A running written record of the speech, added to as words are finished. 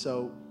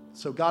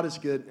So God is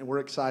good, and we're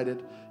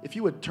excited. If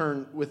you would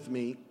turn with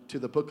me to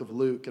the book of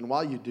Luke, and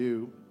while you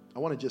do, I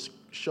want to just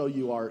show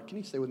you can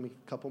you stay with me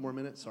a couple more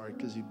minutes? Sorry,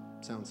 because you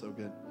sound so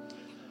good.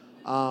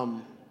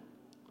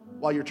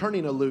 While you're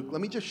turning to Luke,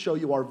 let me just show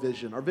you our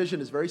vision. Our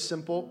vision is very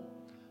simple,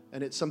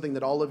 and it's something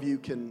that all of you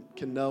can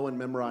know and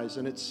memorize,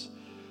 and it's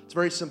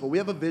very simple. We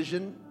have a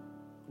vision,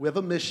 we have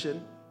a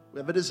mission, we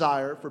have a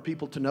desire for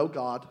people to know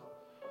God,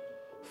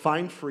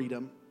 find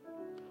freedom,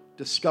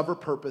 discover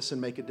purpose,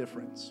 and make a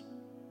difference.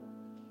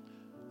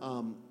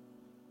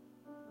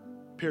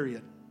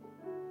 Period.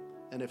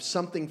 And if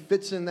something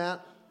fits in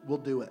that, we'll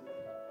do it.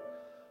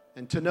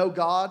 And to know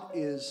God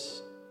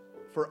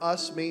for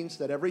us, means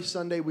that every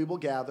Sunday we will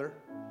gather.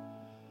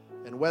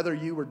 And whether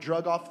you were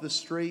drug off the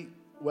street,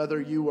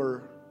 whether you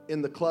were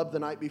in the club the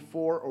night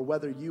before, or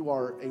whether you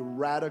are a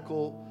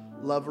radical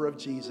lover of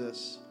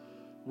Jesus,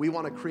 we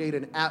want to create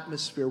an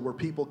atmosphere where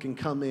people can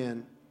come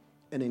in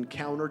and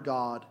encounter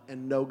God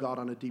and know God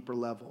on a deeper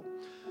level.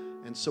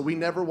 And so we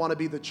never want to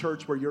be the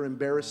church where you're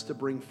embarrassed to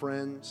bring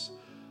friends.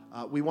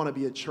 We want to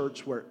be a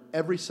church where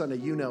every Sunday,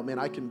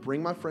 I can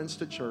bring my friends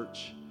to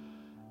church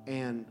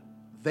and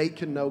they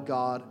can know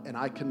God and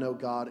I can know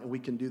God, and we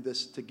can do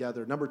this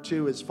together. Number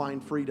 2 is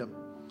find freedom.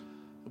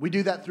 We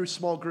do that through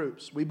small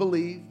groups. We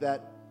believe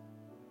that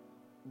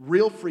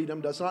real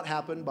freedom does not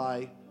happen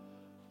by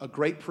a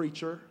great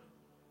preacher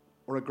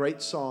or a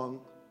great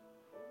song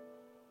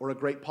or a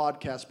great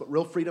podcast, but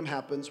real freedom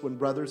happens when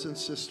brothers and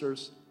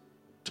sisters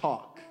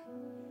talk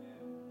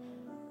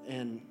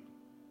and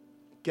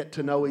get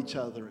to know each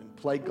other and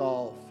play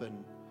golf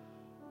and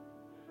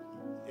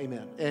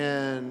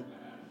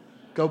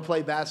go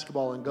play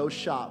basketball and go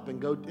shop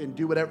and go and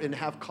do whatever and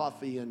have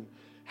coffee and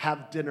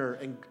have dinner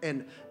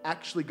and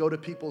actually go to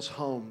people's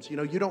homes. You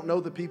don't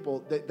know the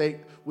people.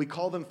 We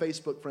call them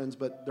Facebook friends,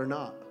 but they're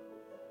not.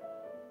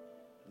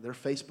 They're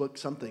Facebook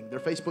something. They're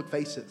Facebook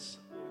faces.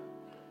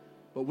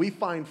 But we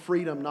find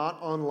freedom not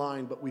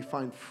online, but we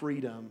find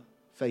freedom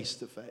face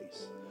to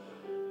face.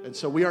 And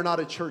so we are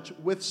not a church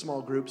with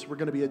small groups. We're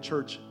going to be a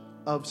church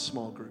of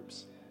small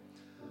groups.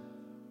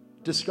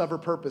 Discover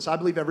purpose. I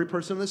believe every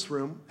person in this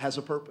room has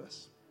a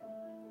purpose.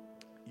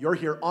 You're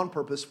here on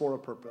purpose for a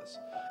purpose.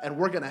 And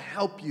we're going to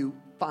help you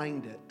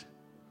find it.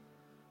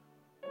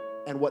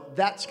 And what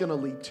that's going to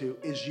lead to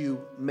is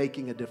you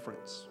making a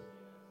difference.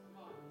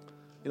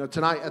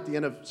 Tonight at the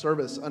end of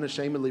service,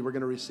 unashamedly, we're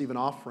going to receive an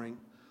offering.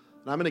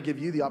 And I'm going to give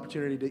you the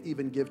opportunity to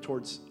even give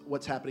towards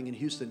what's happening in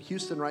Houston.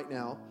 Houston right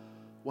now,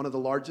 one of the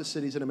largest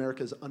cities in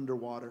America, is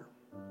underwater.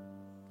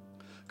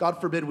 God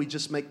forbid we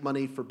just make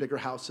money for bigger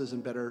houses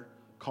and better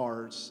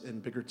cars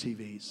and bigger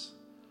TVs.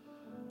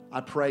 I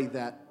pray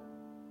that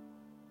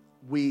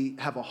we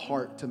have a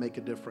heart to make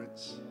a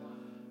difference.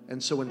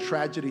 And so when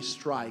tragedy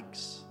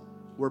strikes,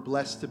 we're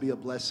blessed to be a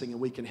blessing and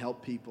we can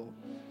help people.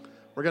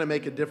 We're going to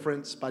make a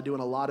difference by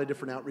doing a lot of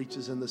different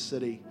outreaches in the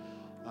city.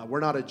 We're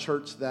not a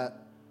church that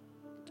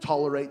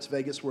tolerates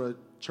Vegas. We're a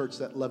church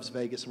that loves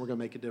Vegas, and we're going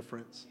to make a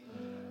difference.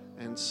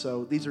 And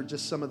so these are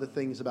just some of the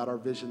things about our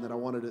vision that I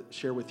wanted to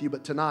share with you.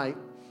 But tonight,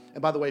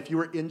 and by the way, if you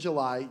were in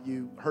July,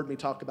 you heard me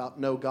talk about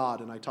know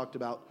God. And I talked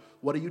about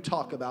what do you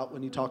talk about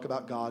when you talk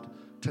about God.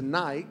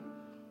 Tonight,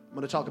 I'm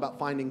going to talk about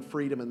finding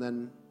freedom, and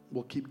then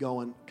we'll keep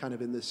going kind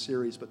of in this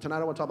series. But tonight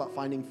I want to talk about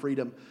finding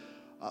freedom.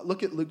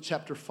 Look at Luke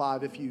chapter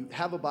 5. If you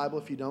have a Bible,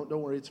 if you don't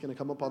worry. It's going to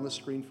come up on the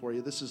screen for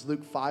you. This is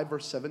Luke 5,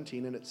 verse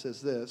 17, and it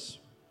says this.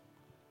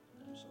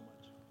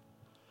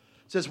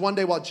 It says, one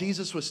day while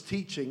Jesus was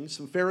teaching,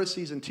 some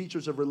Pharisees and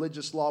teachers of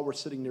religious law were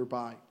sitting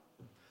nearby.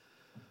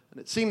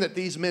 And it seemed that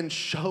these men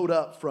showed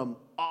up from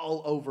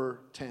all over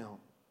town.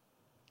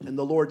 And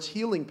the Lord's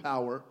healing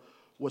power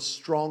was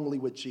strongly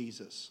with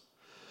Jesus.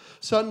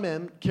 Some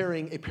men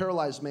carrying a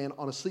paralyzed man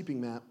on a sleeping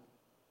mat,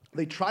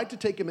 they tried to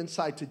take him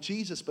inside to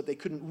Jesus, but they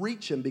couldn't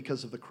reach him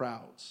because of the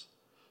crowds.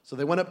 So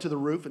they went up to the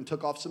roof and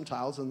took off some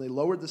tiles, and they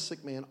lowered the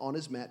sick man on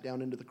his mat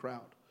down into the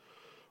crowd,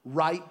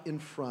 right in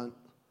front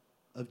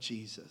of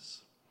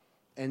Jesus.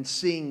 And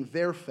seeing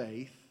their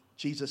faith,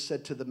 Jesus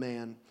said to the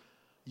man,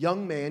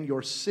 young man,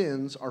 your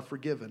sins are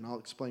forgiven. I'll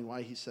explain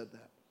why he said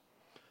that.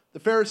 The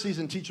Pharisees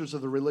and teachers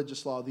of the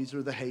religious law, these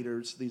are the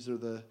haters. These are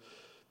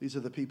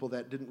the people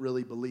that didn't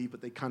really believe, but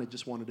they kind of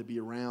just wanted to be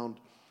around.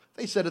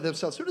 They said to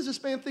themselves, who does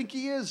this man think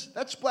he is?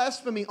 That's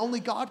blasphemy.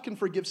 Only God can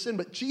forgive sin.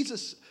 But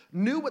Jesus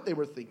knew what they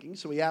were thinking,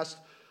 so he asked,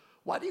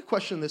 why do you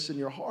question this in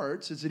your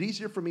hearts? Is it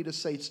easier for me to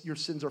say your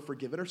sins are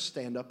forgiven or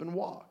stand up and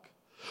walk?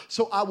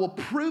 So I will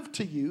prove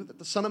to you that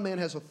the Son of Man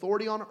has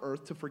authority on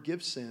earth to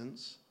forgive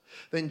sins.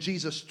 Then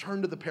Jesus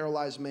turned to the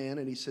paralyzed man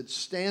and he said,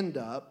 stand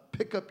up,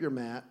 pick up your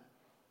mat,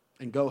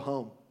 and go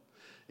home.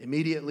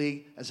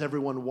 Immediately, as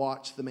everyone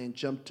watched, the man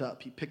jumped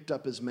up. He picked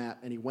up his mat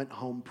and he went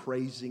home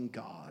praising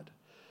God.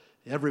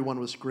 Everyone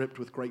was gripped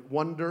with great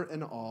wonder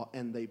and awe,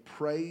 and they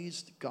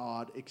praised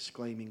God,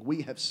 exclaiming,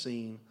 we have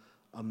seen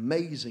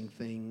amazing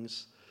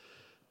things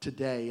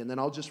today. And then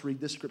I'll just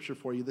read this scripture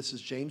for you. This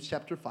is James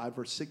chapter 5,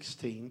 verse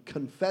 16.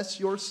 Confess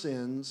your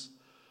sins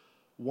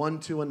one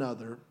to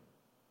another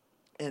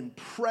and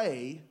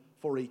pray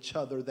for each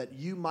other that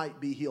you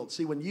might be healed.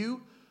 See, when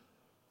you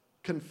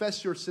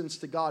confess your sins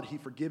to God, He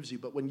forgives you.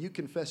 But when you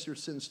confess your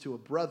sins to a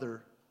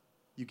brother,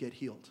 you get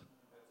healed.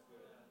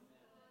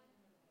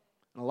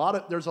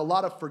 And there's a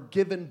lot of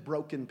forgiven,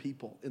 broken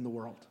people in the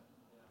world.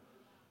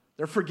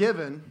 They're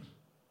forgiven,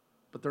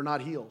 but they're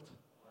not healed.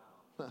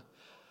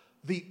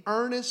 The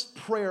earnest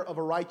prayer of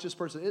a righteous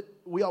person.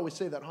 We always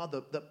say that,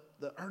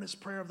 the earnest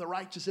prayer of the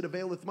righteous, it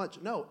availeth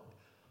much. No.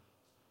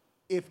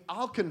 If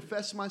I'll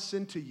confess my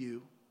sin to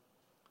you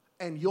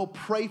and you'll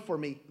pray for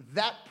me,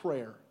 that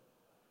prayer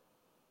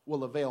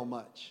will avail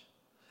much.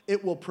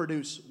 It will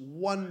produce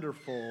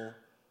wonderful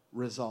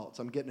results.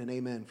 I'm getting an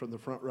amen from the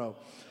front row.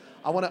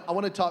 I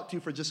want to talk to you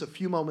for just a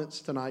few moments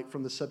tonight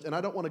from the subject. And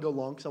I don't want to go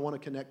long because I want to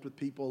connect with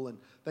people. And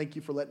thank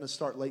you for letting us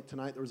start late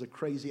tonight. There was a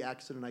crazy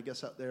accident, I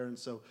guess, out there. And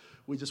so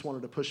we just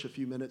wanted to push a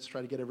few minutes, try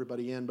to get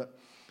everybody in. But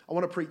I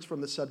want to preach from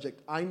the subject,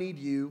 I need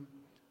you,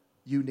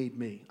 you need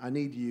me. I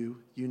need you,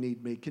 you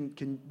need me.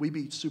 Can we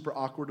be super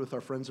awkward with our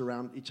friends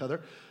around each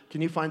other?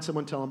 Can you find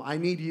someone, tell them, I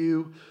need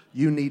you,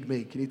 you need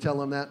me. Can you tell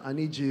them that? I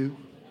need you,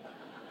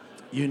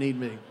 you need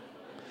me.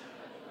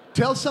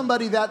 Tell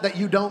somebody that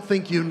you don't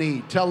think you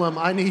need. Tell them,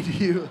 I need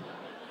you.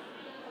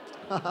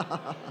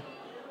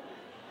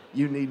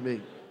 You need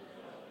me.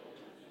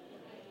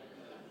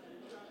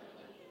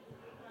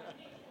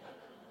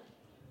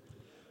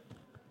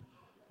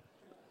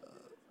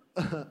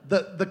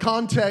 The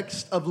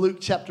context of Luke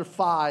chapter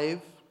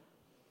 5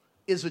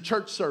 is a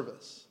church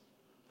service.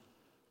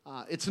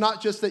 It's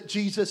not just that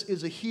Jesus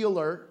is a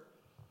healer,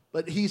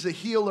 but He's a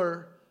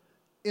healer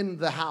in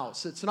the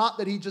house. It's not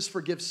that He just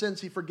forgives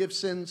sins. He forgives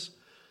sins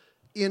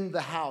in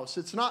the house.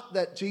 It's not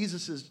that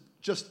Jesus is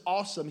just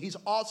awesome. He's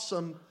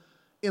awesome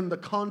in the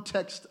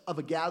context of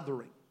a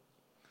gathering.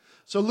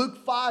 So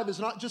Luke 5 is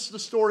not just the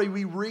story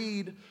we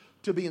read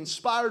to be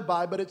inspired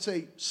by, but it's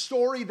a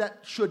story that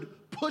should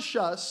push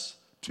us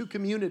to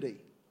community.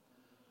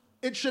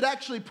 It should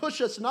actually push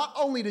us not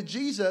only to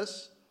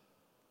Jesus,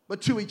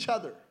 but to each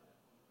other.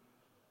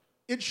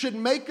 It should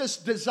make us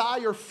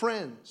desire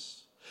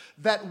friends.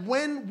 That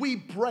when we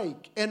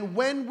break and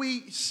when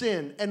we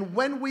sin and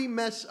when we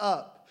mess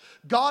up,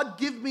 God,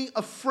 give me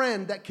a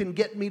friend that can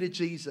get me to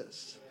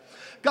Jesus.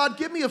 God,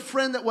 give me a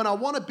friend that when I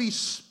want to be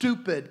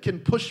stupid can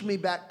push me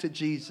back to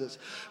Jesus.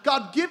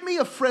 God, give me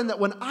a friend that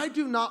when I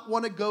do not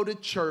want to go to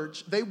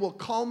church, they will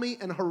call me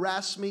and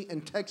harass me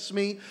and text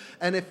me.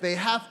 And if they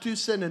have to,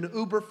 send an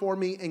Uber for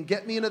me and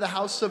get me into the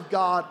house of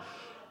God.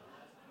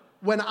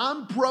 When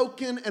I'm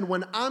broken and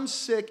when I'm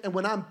sick and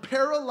when I'm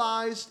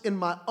paralyzed in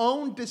my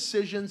own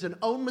decisions and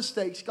own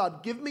mistakes,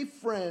 God, give me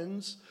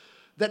friends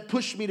that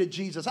push me to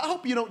Jesus. I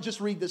hope you don't just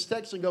read this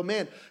text and go,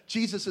 man,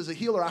 Jesus is a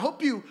healer. I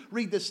hope you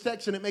read this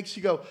text and it makes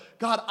you go,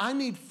 God, I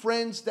need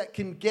friends that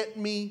can get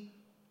me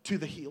to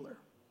the healer.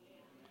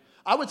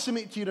 I would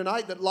submit to you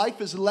tonight that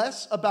life is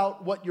less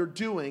about what you're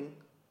doing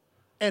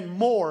and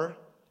more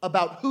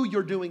about who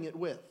you're doing it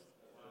with.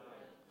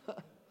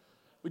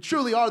 We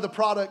truly are the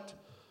product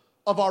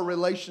of our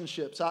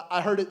relationships.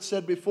 I heard it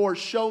said before,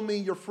 show me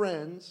your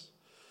friends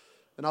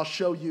and I'll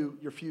show you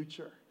your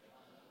future.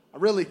 I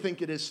really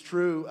think it is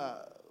true.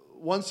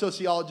 One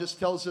sociologist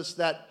tells us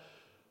that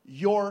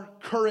your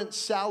current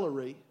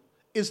salary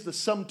is the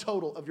sum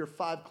total of your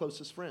 5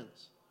 closest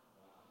friends.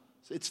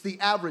 So it's the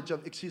average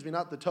of,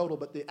 not the total,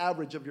 but the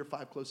average of your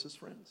 5 closest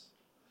friends.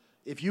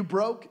 If you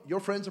broke,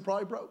 your friends are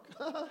probably broke.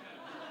 If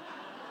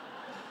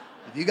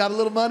you got a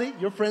little money,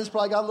 your friends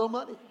probably got a little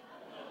money.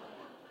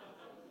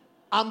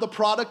 I'm the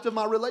product of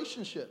my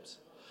relationships.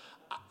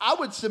 I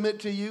would submit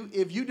to you,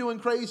 if you're doing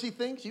crazy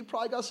things, you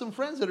probably got some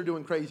friends that are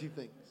doing crazy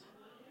things.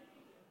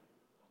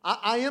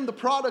 I am the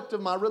product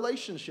of my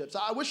relationships.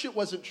 I wish it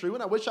wasn't true,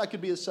 and I wish I could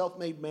be a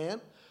self-made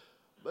man.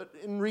 But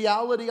in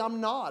reality,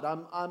 I'm not.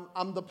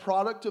 I'm the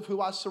product of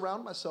who I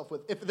surround myself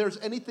with. If there's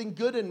anything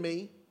good in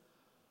me,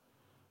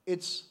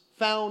 it's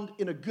found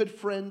in a good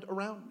friend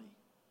around me.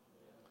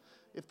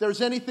 If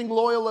there's anything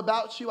loyal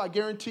about you, I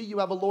guarantee you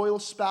have a loyal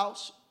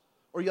spouse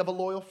or you have a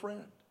loyal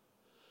friend.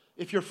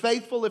 If you're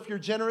faithful, if you're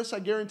generous, I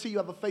guarantee you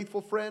have a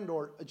faithful friend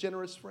or a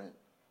generous friend.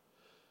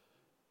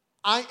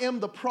 I am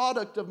the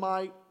product of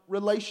my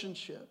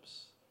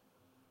relationships.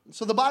 And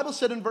so the Bible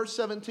said in verse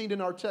 17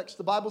 in our text,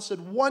 the Bible said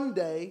one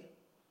day,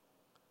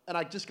 and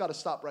I just got to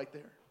stop right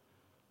there.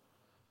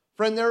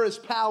 Friend, there is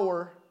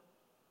power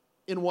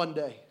in one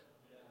day.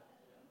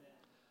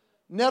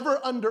 Never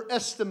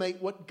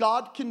underestimate what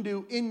God can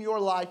do in your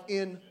life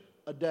in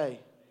a day.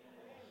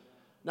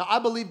 Now, I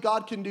believe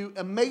God can do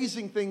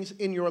amazing things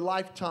in your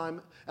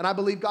lifetime, and I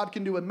believe God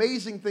can do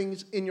amazing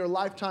things in your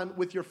lifetime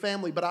with your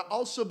family, but I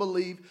also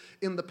believe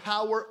in the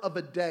power of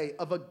a day,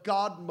 of a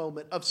God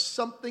moment, of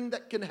something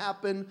that can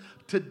happen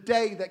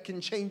today that can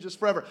change us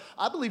forever.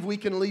 I believe we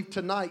can leave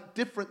tonight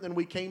different than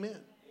we came in,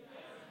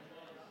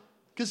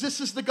 because this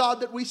is the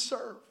God that we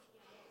serve.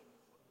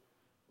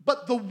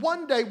 But the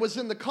one day was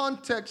in the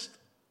context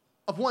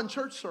of one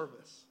church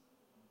service.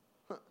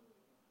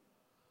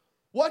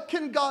 What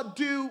can God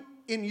do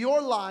in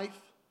your life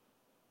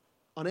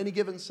on any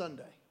given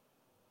Sunday?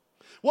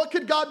 What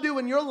could God do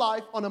in your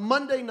life on a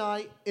Monday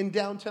night in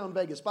downtown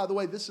Vegas? By the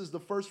way, this is the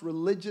first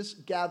religious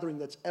gathering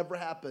that's ever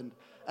happened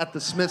at the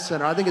Smith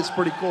Center. I think it's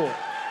pretty cool.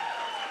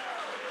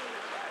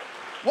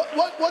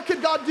 What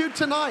could God do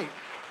tonight?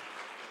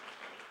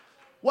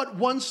 What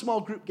one small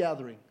group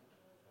gathering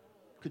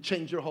could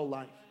change your whole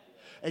life?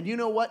 And you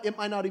know what? It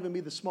might not even be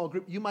the small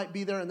group. You might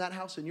be there in that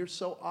house and you're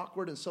so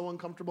awkward and so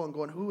uncomfortable and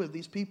going, who are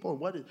these people?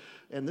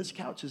 And this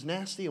couch is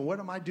nasty. And what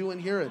am I doing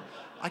here? And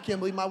I can't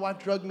believe my wife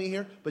drugged me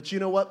here. But you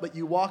know what? But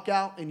you walk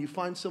out and you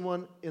find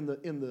someone in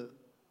the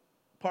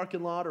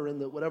parking lot or in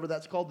the whatever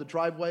that's called, the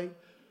driveway.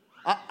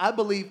 I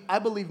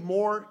believe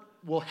more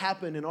will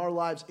happen in our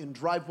lives in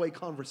driveway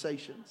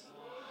conversations.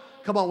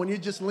 Come on, when you're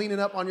just leaning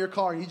up on your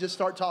car and you just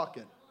start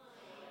talking.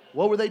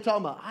 What were they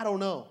talking about? I don't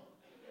know.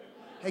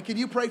 Hey, can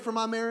you pray for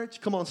my marriage?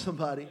 Come on,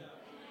 somebody.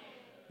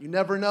 You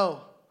never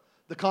know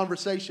the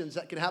conversations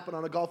that can happen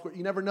on a golf course.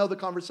 You never know the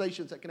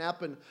conversations that can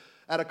happen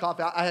at a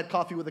coffee. I had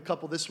coffee with a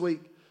couple this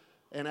week.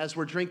 And as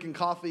we're drinking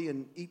coffee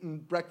and eating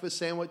breakfast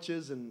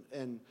sandwiches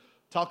and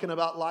talking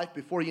about life,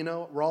 before you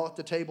know it, we're all at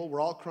the table. We're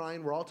all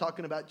crying. We're all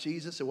talking about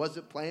Jesus. It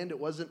wasn't planned. It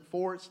wasn't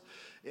forced.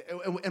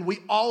 And we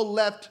all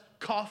left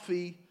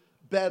coffee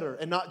better.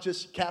 And not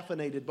just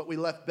caffeinated, but we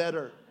left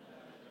better.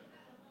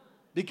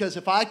 Because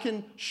if I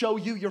can show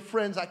you your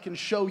friends, I can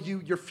show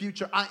you your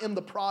future. I am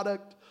the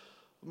product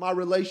of my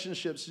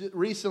relationships.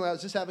 Recently, I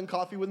was just having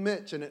coffee with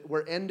Mitch, and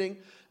we're ending.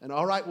 And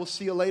all right, we'll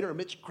see you later. And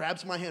Mitch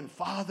grabs my hand.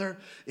 Father,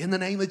 in the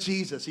name of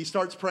Jesus. He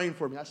starts praying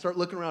for me. I start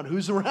looking around.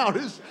 Who's around?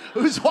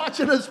 Who's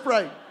watching us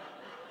pray?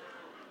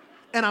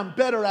 And I'm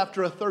better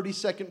after a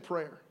 30-second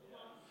prayer.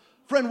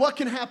 Friend, what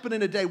can happen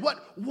in a day?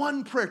 What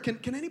one prayer?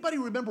 Can anybody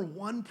remember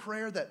one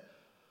prayer that,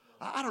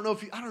 I don't know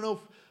if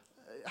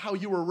how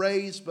you were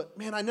raised, but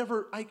man,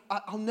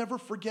 I'll never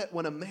forget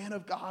when a man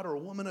of God or a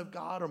woman of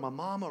God or my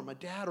mom or my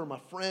dad or my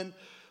friend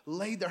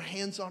laid their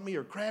hands on me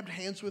or grabbed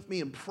hands with me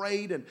and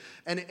prayed. And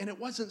it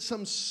wasn't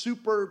some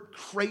super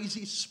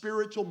crazy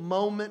spiritual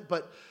moment,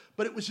 but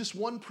it was just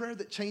one prayer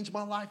that changed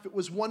my life. It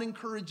was one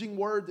encouraging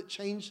word that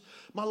changed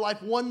my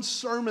life. One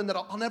sermon that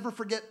I'll never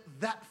forget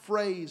that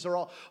phrase, or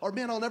I'll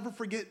never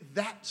forget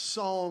that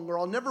song, or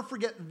I'll never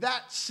forget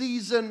that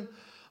season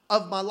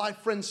of my life.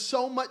 Friends,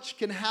 so much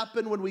can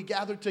happen when we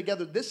gather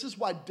together. This is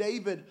why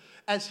David,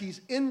 as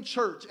he's in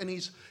church and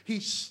he's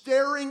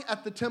staring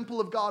at the temple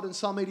of God in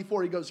Psalm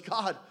 84, he goes,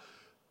 God,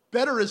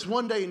 better is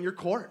one day in your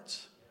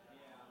courts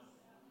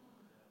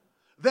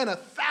than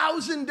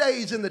 1,000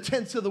 days in the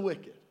tents of the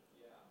wicked.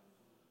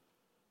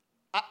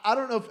 I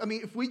don't know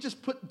if we just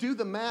do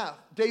the math.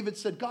 David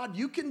said, God,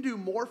 you can do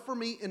more for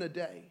me in a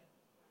day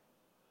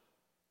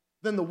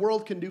than the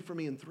world can do for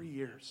me in 3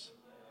 years.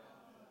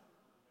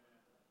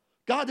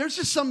 God, there's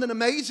just something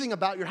amazing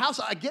about your house.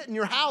 I get in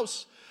your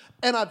house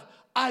and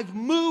I've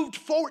moved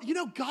forward. You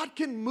know, God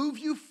can move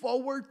you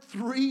forward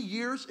 3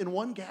 years in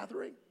one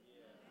gathering.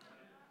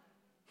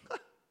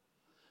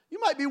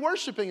 You might be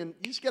worshiping and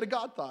you just get a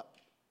God thought.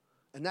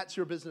 And that's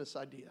your business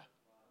idea.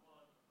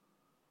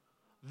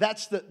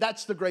 That's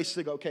the grace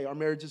to go, okay, our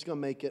marriage is going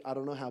to make it. I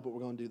don't know how, but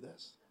we're going to do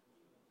this.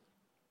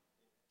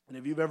 And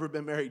if you've ever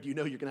been married, you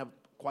know you're going to have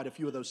quite a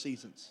few of those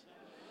seasons.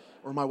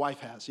 Or my wife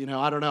has. You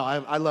know, I don't know.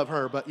 I love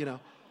her, but you know.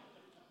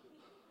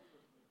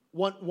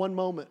 One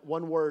moment,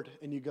 one word,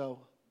 and you go,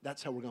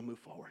 that's how we're going to move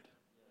forward.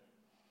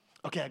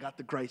 Okay, I got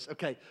the grace.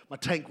 Okay, my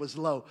tank was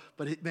low,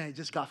 but it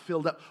just got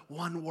filled up.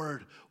 One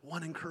word,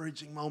 one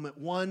encouraging moment,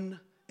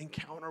 one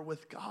encounter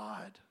with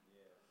God,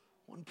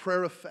 one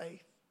prayer of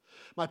faith.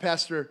 My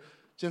pastor,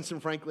 Jensen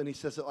Franklin, he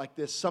says it like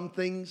this: some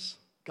things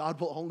God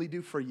will only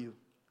do for you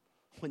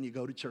when you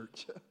go to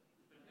church.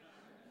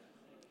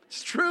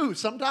 It's true.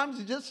 Sometimes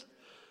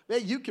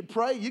you can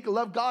pray, you can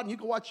love God, and you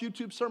can watch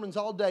YouTube sermons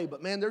all day.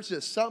 But man, there's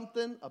just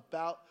something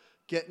about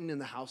getting in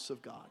the house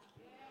of God.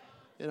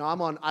 You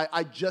know,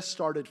 I just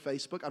started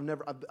Facebook.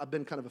 I've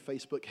been kind of a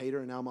Facebook hater,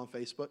 and now I'm on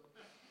Facebook.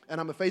 And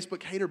I'm a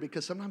Facebook hater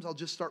because sometimes I'll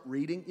just start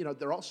reading. You know,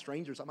 they're all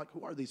strangers. I'm like,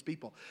 who are these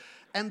people?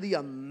 And the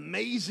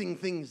amazing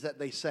things that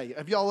they say.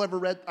 Have y'all ever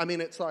read? I mean,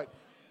 it's like,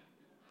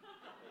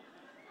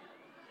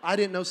 I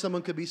didn't know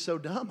someone could be so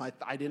dumb.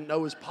 I didn't know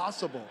it was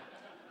possible.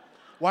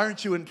 Why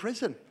aren't you in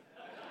prison?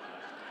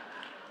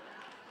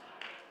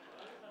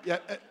 Yeah,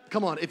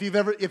 come on. If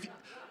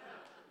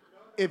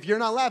you're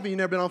not laughing, you've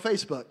never been on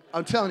Facebook.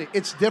 I'm telling you,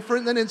 it's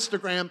different than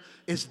Instagram.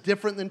 It's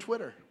different than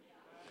Twitter.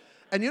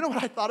 And you know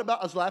what I thought about?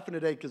 I was laughing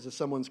today because of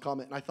someone's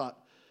comment, and I thought,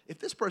 if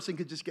this person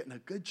could just get in a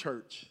good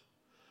church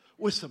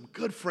with some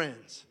good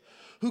friends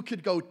who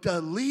could go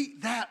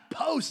delete that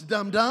post,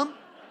 dum-dum.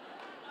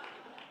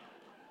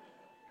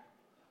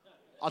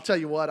 I'll tell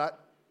you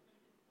what,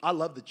 I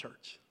love the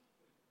church.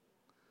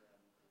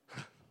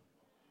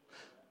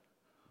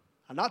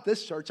 Not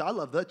this church, I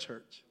love the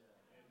church.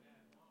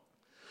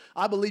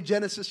 I believe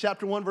Genesis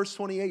chapter 1, verse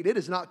 28, it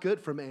is not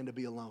good for man to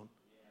be alone.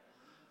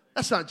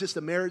 That's not just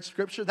a marriage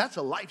scripture, that's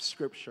a life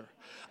scripture.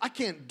 I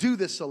can't do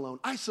this alone.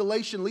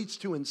 Isolation leads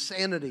to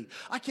insanity.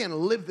 I can't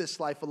live this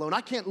life alone.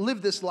 I can't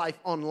live this life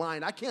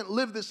online. I can't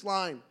live this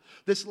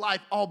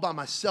life all by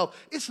myself.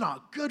 It's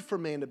not good for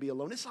man to be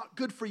alone. It's not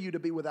good for you to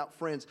be without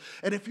friends.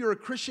 And if you're a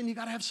Christian, you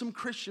got to have some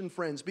Christian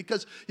friends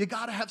because you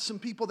got to have some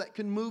people that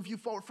can move you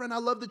forward. Friend, I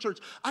love the church.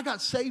 I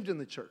got saved in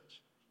the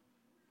church.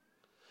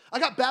 I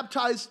got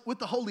baptized with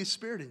the Holy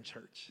Spirit in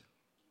church.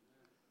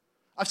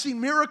 I've seen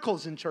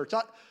miracles in church.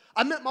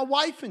 I met my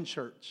wife in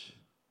church.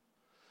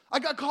 I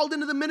got called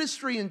into the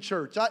ministry in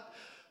church.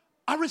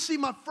 I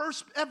received my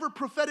first ever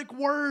prophetic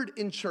word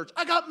in church.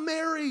 I got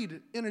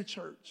married in a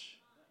church.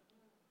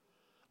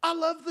 I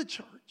love the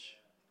church.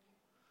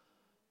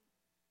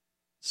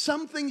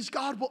 Some things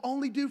God will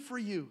only do for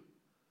you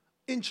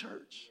in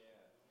church.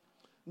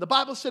 The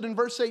Bible said in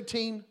verse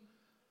 18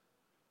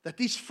 that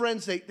these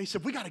friends, they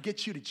said, we got to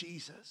get you to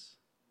Jesus.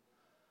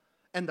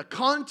 And the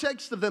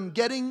context of them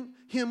getting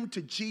him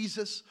to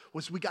Jesus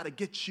was we got to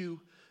get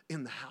you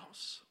in the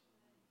house.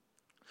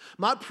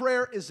 My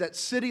prayer is that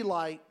City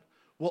Light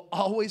will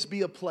always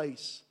be a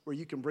place where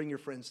you can bring your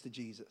friends to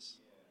Jesus.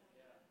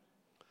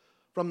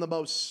 From the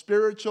most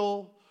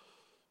spiritual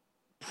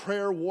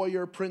prayer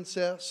warrior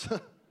princess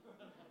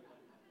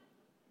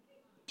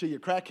to your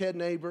crackhead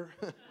neighbor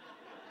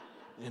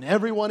and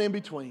everyone in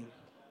between.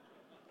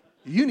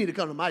 You need to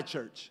come to my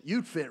church.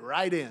 You'd fit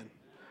right in.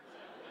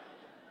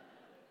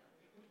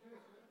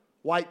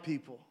 White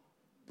people,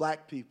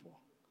 black people,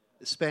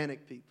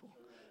 Hispanic people,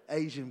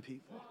 Asian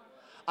people.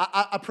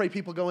 I pray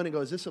people go in and go,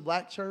 is this a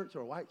black church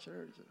or a white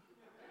church? Is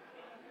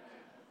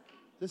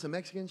this a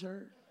Mexican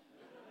church?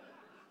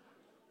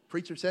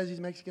 Preacher says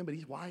he's Mexican, but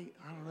he's white.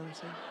 I don't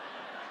understand.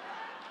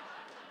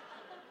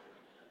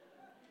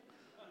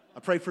 I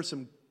pray for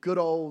some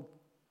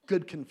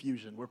good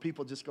confusion where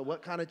people just go,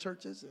 what kind of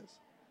church is this?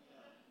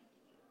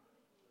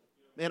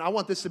 Man, I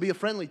want this to be a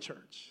friendly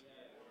church.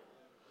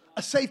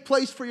 A safe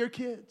place for your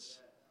kids.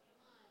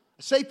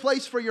 A safe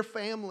place for your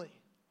family.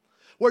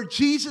 Where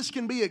Jesus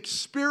can be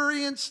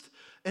experienced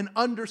and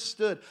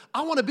understood.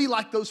 I want to be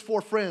like those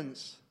 4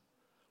 friends.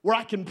 Where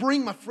I can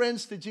bring my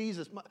friends to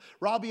Jesus.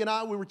 Robbie and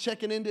I, we were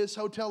checking into his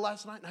hotel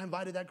last night, and I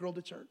invited that girl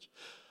to church.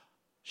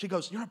 She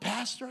goes, you're a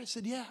pastor? I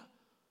said, yeah.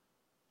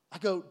 I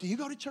go, do you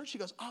go to church? She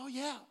goes, oh,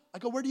 yeah. I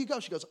go, where do you go?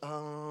 She goes,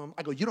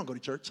 I go, you don't go to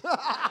church.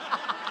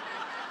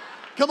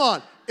 Come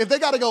on. If they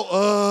got to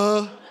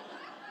go,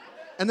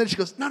 And then she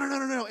goes,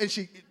 no. And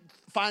she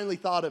finally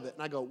thought of it.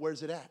 And I go,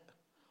 where's it at?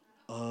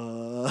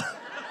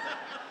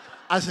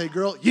 I say,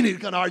 girl, you need to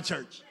come to our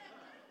church.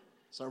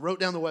 So I wrote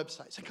down the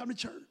website. I said, come to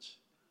church.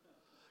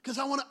 Because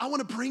I want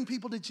to bring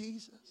people to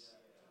Jesus.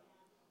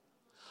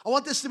 I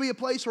want this to be a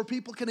place where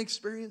people can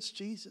experience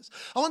Jesus.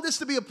 I want this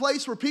to be a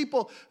place where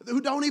people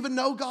who don't even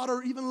know God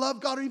or even love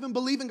God or even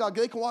believe in God,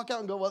 they can walk out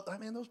and go, well,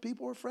 man, those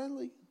people were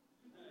friendly.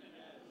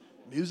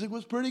 Music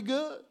was pretty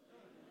good.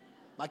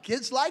 My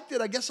kids liked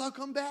it. I guess I'll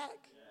come back.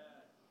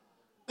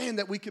 Man,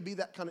 that we could be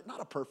that kind of,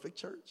 not a perfect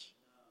church.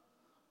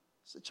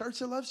 It's a church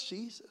that loves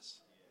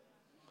Jesus.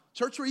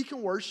 Church where you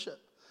can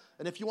worship.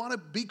 And if you want to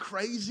be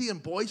crazy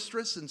and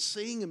boisterous and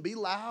sing and be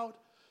loud,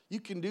 you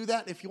can do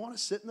that. If you want to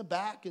sit in the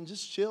back and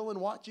just chill and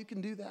watch, you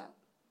can do that.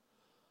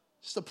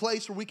 It's a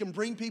place where we can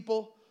bring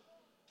people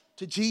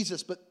to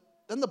Jesus. But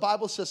then the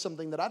Bible says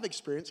something that I've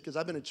experienced because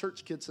I've been a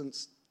church kid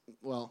since,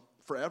 well,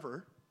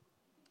 forever.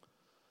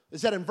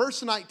 Is that in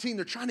verse 19,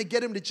 they're trying to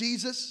get him to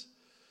Jesus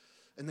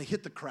and they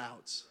hit the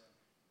crowds.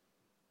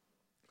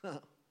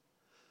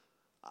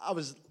 I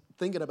was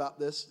thinking about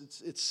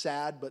this. It's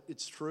sad, but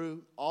it's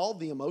true. All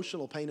the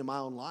emotional pain in my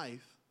own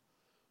life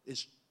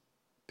is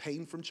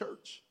pain from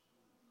church.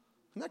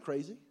 Isn't that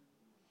crazy?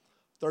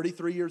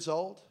 33 years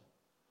old.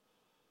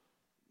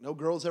 No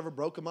girl's ever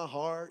broken my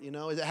heart. You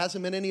know, it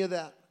hasn't been any of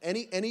that.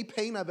 Any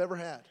pain I've ever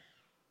had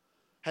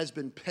has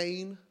been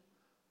pain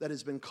that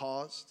has been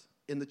caused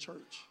in the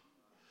church.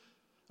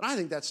 And I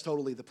think that's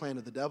totally the plan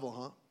of the devil,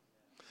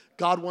 huh?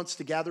 God wants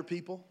to gather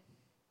people.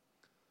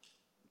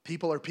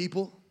 People are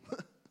people.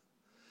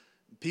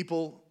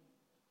 People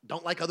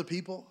don't like other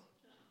people.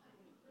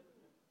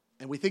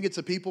 And we think it's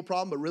a people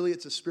problem, but really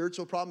it's a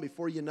spiritual problem.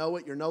 Before you know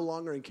it, you're no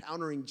longer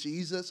encountering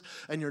Jesus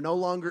and you're no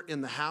longer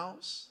in the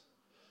house.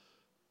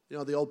 You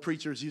know, the old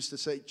preachers used to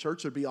say,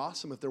 church would be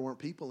awesome if there weren't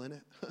people in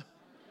it.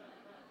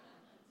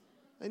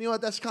 And you know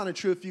what? That's kind of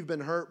true if you've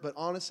been hurt. But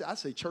honestly, I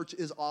say church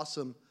is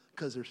awesome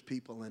because there's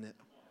people in it.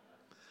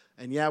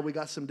 And yeah, we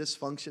got some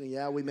dysfunction. And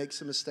yeah, we make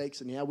some mistakes.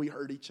 And yeah, we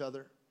hurt each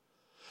other.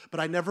 But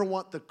I never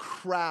want the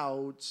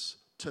crowds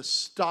to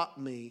stop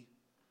me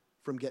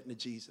from getting to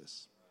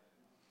Jesus.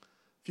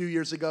 A few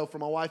years ago, for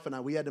my wife and I,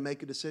 we had to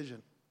make a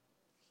decision.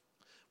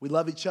 We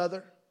love each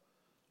other.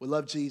 We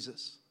love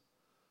Jesus.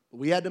 But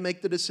we had to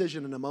make the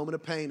decision in a moment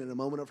of pain, in a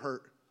moment of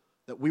hurt,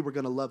 that we were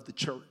going to love the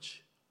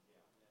church.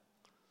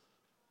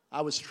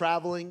 I was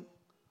traveling.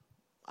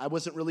 I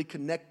wasn't really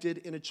connected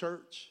in a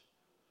church.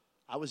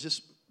 I was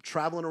just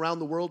traveling around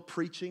the world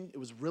preaching. It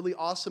was really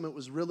awesome. It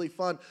was really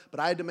fun. But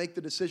I had to make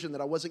the decision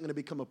that I wasn't going to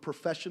become a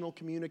professional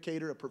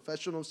communicator, a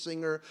professional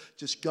singer,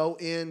 just go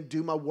in,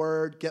 do my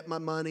word, get my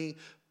money,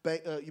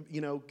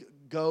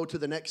 go to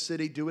the next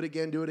city, do it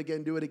again, do it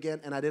again, do it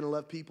again. And I didn't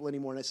love people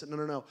anymore. And I said,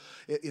 no.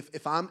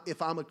 If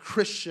I'm a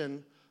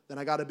Christian, then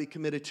I got to be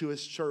committed to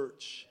his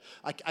church.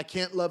 I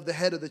can't love the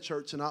head of the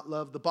church and not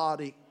love the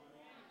body.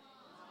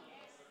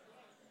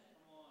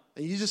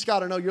 And you just got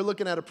to know, you're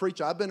looking at a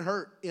preacher. I've been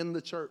hurt in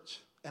the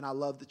church, and I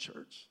love the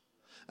church.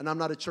 And I'm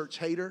not a church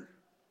hater.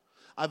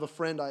 I have a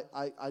friend,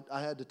 I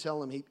had to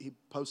tell him, he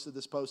posted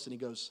this post, and he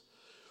goes,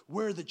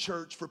 we're the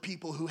church for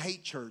people who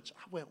hate church.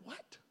 I went,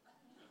 what?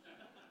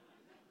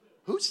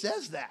 Who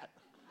says that?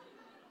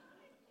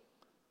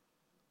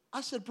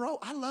 I said, bro,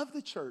 I love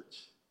the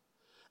church.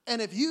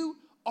 And if you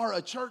are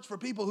a church for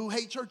people who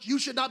hate church, you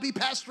should not be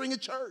pastoring a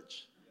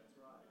church.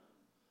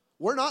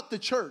 We're not the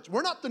church.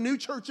 We're not the new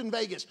church in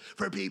Vegas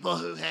for people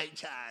who hate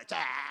church.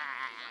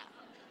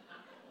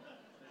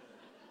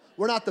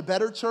 We're not the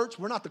better church.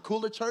 We're not the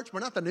cooler church. We're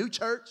not the new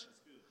church.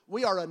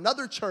 We are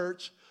another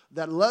church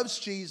that loves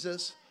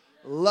Jesus,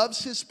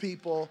 loves his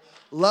people,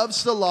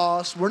 loves the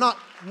lost.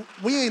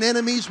 We ain't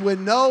enemies with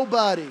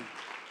nobody.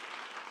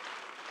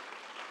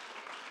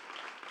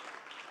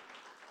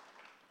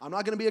 I'm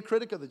not going to be a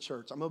critic of the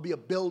church. I'm going to be a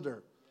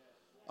builder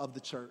of the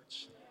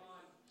church.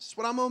 This is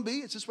what I'm going to be.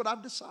 It's just what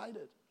I've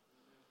decided.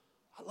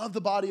 I love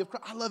the body of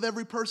Christ. I love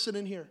every person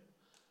in here.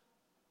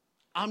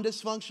 I'm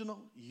dysfunctional.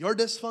 You're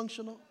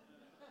dysfunctional.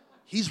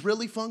 He's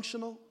really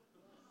functional.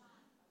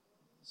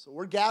 So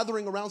we're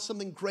gathering around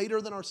something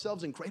greater than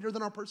ourselves and greater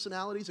than our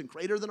personalities and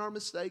greater than our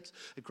mistakes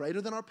and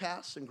greater than our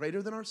past and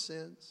greater than our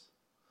sins.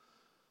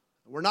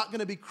 We're not going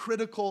to be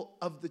critical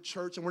of the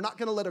church, and we're not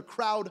going to let a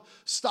crowd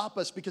stop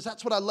us, because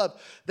that's what I love.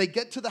 They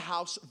get to the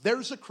house.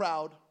 There's a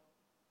crowd.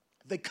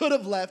 They could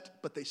have left,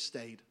 but they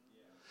stayed.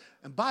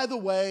 And by the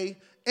way,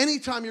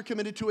 anytime you're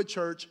committed to a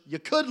church, you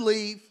could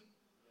leave.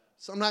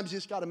 Sometimes you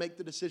just got to make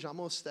the decision, I'm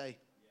going to stay.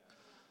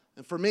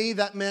 And for me,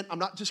 that meant I'm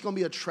not just going to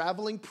be a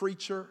traveling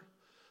preacher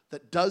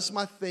that does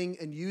my thing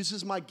and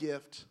uses my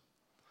gift.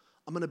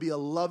 I'm going to be a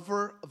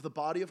lover of the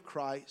body of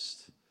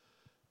Christ.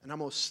 And I'm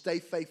going to stay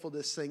faithful to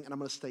this thing, and I'm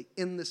going to stay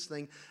in this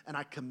thing. And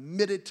I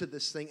committed to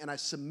this thing, and I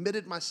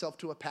submitted myself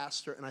to a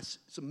pastor, and I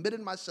submitted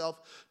myself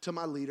to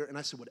my leader. And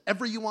I said,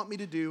 whatever you want me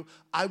to do,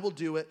 I will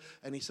do it.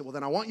 And he said, well,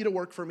 then I want you to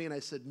work for me. And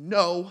I said,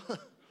 no.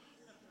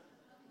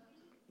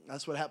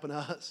 That's what happened to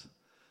us.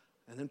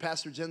 And then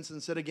Pastor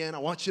Jensen said again, I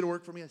want you to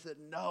work for me. I said,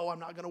 no, I'm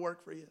not going to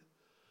work for you.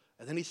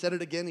 And then he said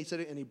it again. He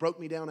said it, and he broke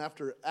me down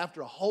after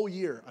a whole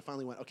year. I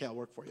finally went, okay, I'll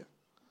work for you.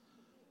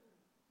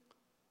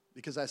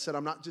 Because I said,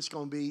 I'm not just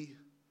going to be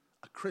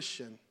a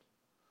Christian.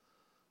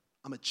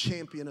 I'm a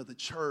champion of the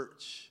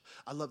church.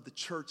 I love the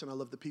church, and I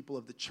love the people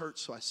of the church.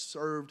 So I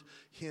served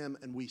him,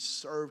 and we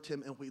served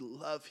him, and we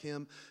love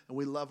him, and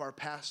we love our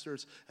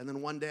pastors. And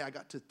then one day I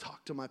got to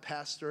talk to my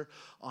pastor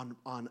on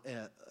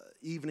an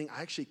evening.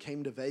 I actually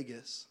came to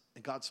Vegas,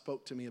 and God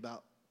spoke to me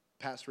about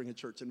pastoring a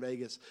church in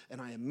Vegas,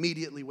 and I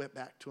immediately went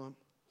back to him.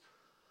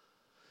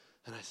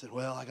 And I said,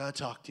 well, I got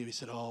to talk to you. He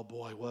said, oh,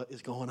 boy, what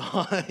is going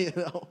on, you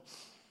know?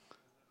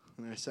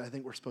 And I said, I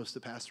think we're supposed to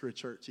pastor a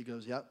church. He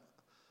goes, yep.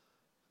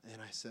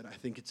 And I said, I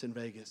think it's in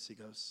Vegas. He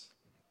goes,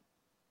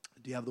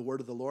 do you have the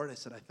word of the Lord? I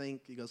said, I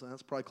think. He goes, well,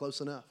 that's probably close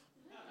enough.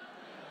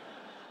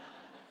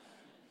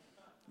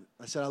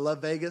 I said, I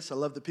love Vegas. I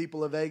love the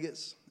people of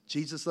Vegas.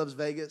 Jesus loves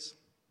Vegas.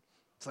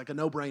 It's like a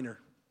no-brainer.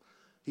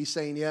 He's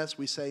saying yes.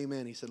 We say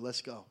amen. He said,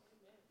 let's go.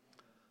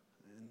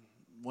 And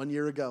 1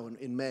 year ago,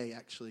 in May,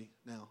 actually,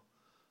 now,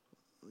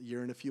 a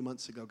year and a few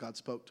months ago, God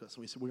spoke to us.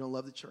 And we said, we're going to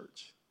love the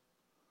church.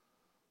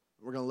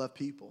 We're going to love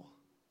people.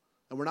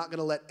 And we're not going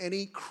to let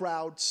any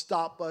crowd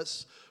stop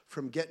us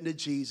from getting to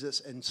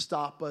Jesus and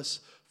stop us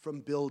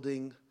from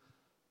building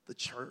the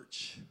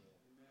church.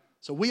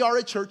 So we are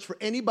a church for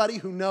anybody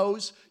who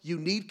knows you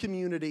need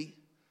community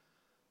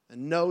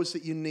and knows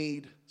that you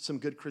need some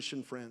good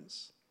Christian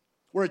friends.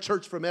 We're a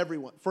church for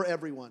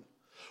everyone.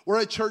 We're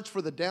a church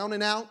for the down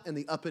and out and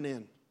the up and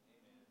in.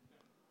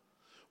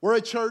 We're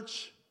a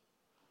church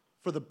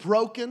for the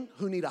broken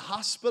who need a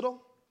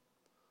hospital.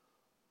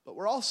 But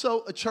we're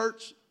also a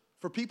church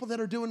for people that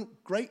are doing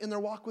great in their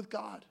walk with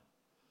God.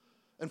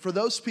 And for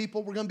those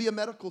people, we're going to be a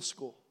medical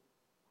school.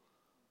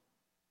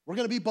 We're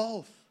going to be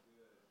both.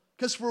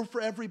 Because we're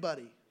for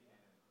everybody.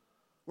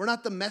 We're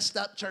not the messed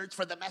up church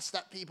for the messed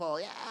up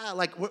people. Yeah,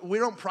 like we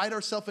don't pride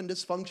ourselves in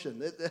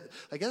dysfunction.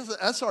 Like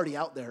that's already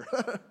out there.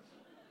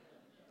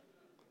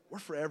 We're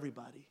for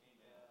everybody.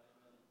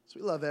 So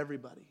we love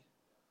everybody.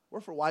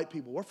 We're for white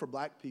people. We're for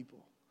black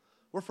people.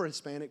 We're for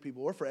Hispanic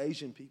people. We're for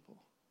Asian people.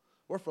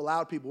 We're for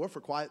loud people. We're for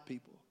quiet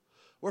people.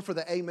 We're for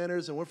the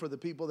ameners, and we're for the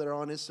people that are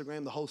on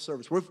Instagram the whole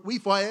service. We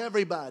for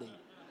everybody.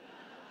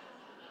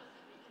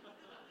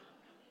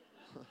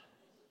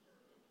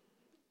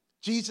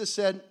 Jesus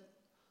said,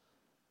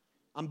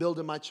 I'm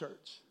building my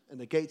church, and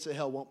the gates of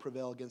hell won't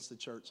prevail against the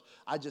church.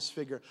 I just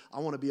figure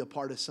I want to be a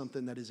part of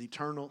something that is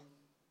eternal,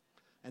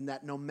 and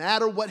that no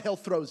matter what hell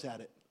throws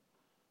at it,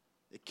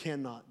 it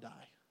cannot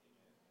die.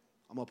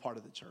 I'm a part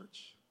of the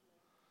church.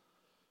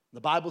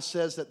 The Bible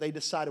says that they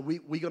decided,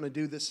 we're going to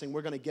do this thing.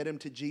 We're going to get him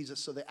to Jesus.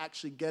 So they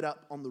actually get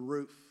up on the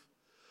roof.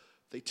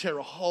 They tear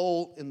a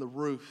hole in the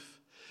roof.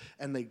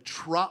 And they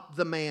drop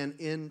the man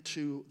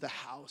into the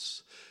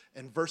house.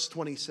 And verse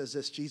 20 says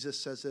this. Jesus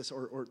says this,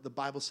 or the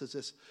Bible says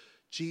this.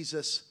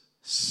 Jesus,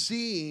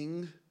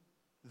 seeing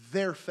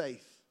their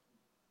faith.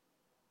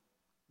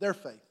 Their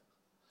faith.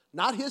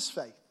 Not his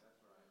faith.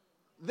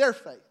 Their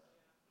faith.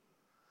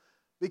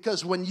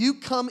 Because when you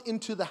come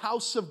into the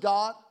house of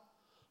God,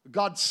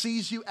 God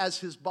sees you as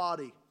his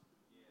body.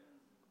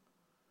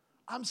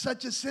 I'm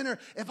such a sinner.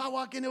 If I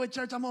walk into a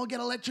church, I'm going to get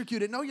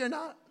electrocuted. No, you're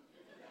not.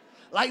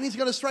 Lightning's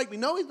going to strike me.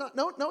 No, he's not.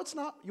 No, it's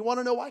not. You want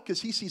to know why?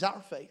 Because he sees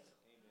our faith.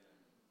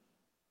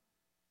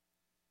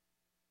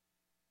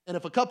 And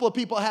if a couple of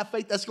people have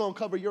faith, that's going to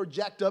cover your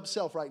jacked up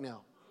self right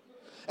now.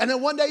 And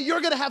then one day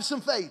you're going to have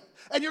some faith.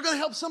 And you're going to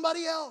help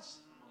somebody else.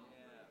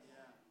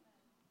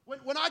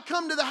 When I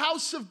come to the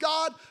house of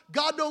God,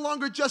 God no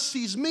longer just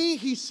sees me.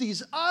 He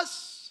sees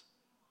us.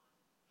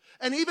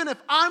 And even if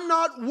I'm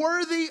not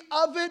worthy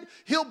of it,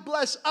 he'll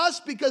bless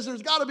us because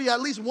there's got to be at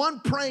least one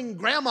praying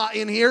grandma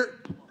in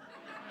here.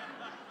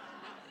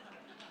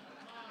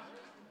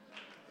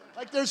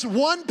 Like there's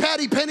one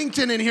Patty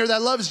Pennington in here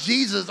that loves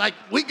Jesus. Like,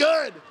 we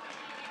good.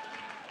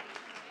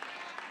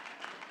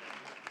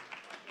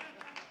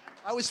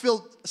 I always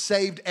feel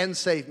saved and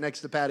safe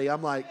next to Patty.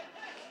 I'm like,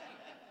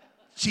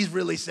 she's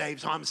really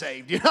saved, so I'm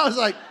saved. You know, I was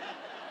like,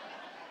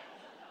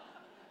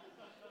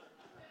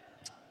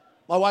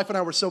 my wife and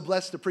I were so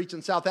blessed to preach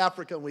in South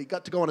Africa, and we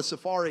got to go on a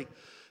safari.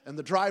 And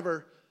the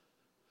driver,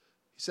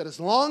 he said, as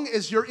long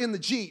as you're in the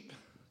Jeep,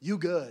 you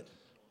good.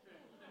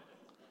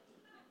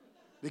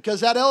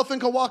 Because that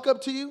elephant can walk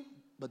up to you,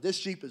 but this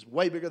Jeep is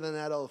way bigger than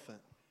that elephant.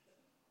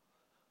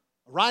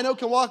 A rhino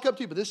can walk up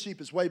to you, but this Jeep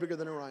is way bigger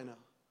than a rhino.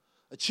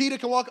 A cheetah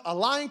can walk, a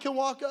lion can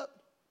walk up,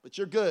 but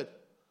you're good.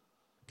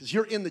 Because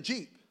you're in the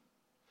Jeep.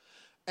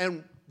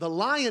 And the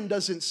lion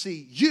doesn't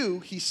see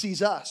you, he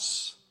sees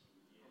us.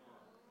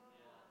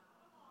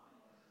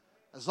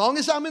 As long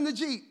as I'm in the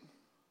Jeep.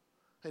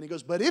 And he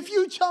goes, but if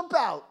you jump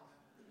out,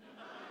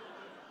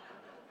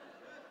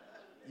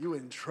 you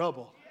in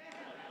trouble.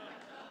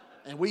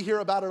 And we hear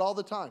about it all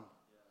the time.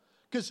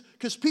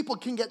 Because people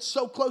can get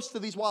so close to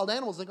these wild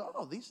animals, they go,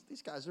 oh, these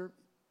guys are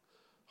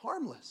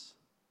harmless.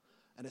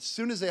 And as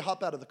soon as they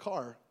hop out of the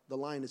car, the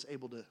lion is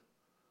able to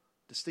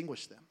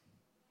distinguish them.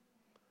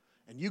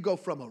 And you go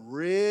from a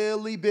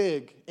really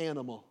big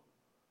animal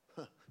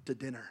to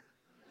dinner.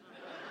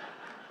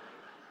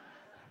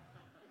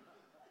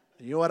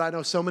 And you know what? I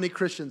know so many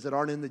Christians that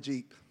aren't in the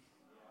Jeep.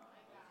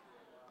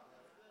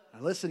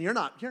 Now listen, you're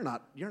not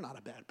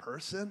a bad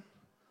person.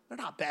 They're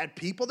not bad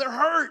people. They're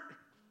hurt.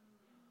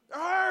 They're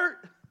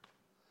hurt.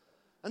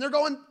 And they're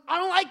going, I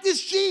don't like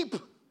this Jeep.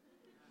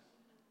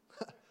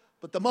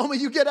 But the moment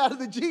you get out of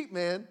the Jeep,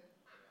 man,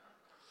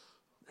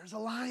 there's a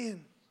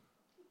lion.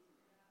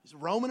 He's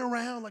roaming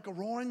around like a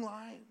roaring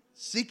lion,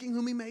 seeking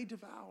whom he may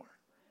devour.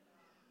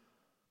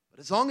 But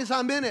as long as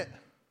I'm in it,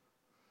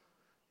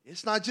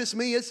 it's not just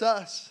me, it's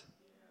us.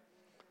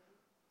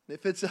 And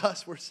if it's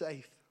us, we're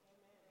safe.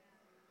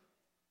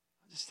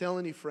 I'm just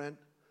telling you, friend,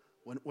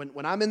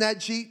 when I'm in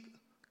that Jeep,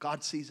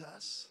 God sees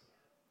us.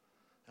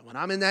 And when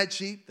I'm in that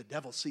Jeep, the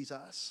devil sees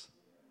us.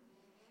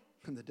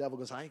 And the devil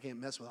goes, I can't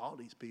mess with all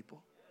these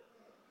people.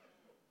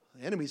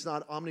 The enemy's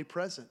not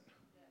omnipresent.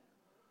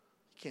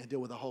 You can't deal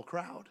with a whole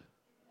crowd.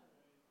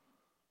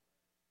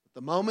 But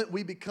the moment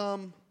we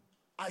become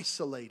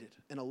isolated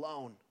and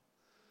alone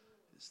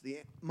is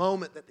the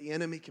moment that the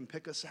enemy can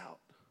pick us out.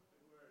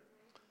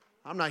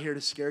 I'm not here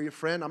to scare you,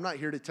 friend. I'm not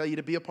here to tell you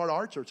to be a part of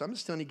our church. I'm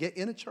just telling you, get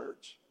in a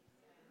church.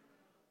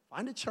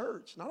 Find a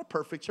church. Not a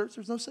perfect church.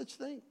 There's no such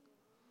thing.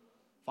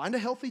 Find a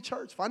healthy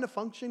church. Find a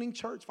functioning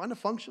church. Find a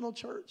functional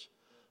church.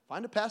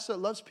 Find a pastor that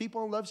loves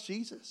people and loves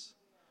Jesus.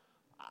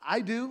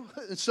 I do,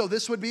 so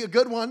this would be a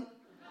good one.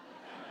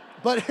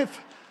 But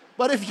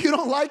if you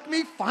don't like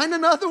me, find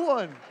another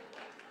one.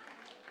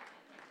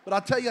 But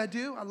I'll tell you, I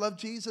do. I love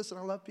Jesus and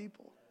I love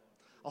people.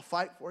 I'll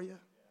fight for you.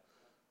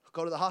 I'll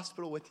go to the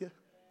hospital with you.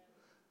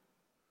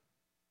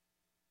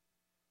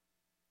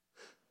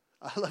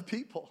 I love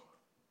people.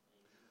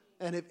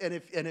 And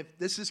if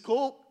this is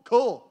cool,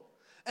 cool.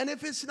 And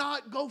if it's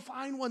not, go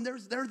find one.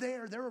 They're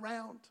there. They're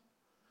around.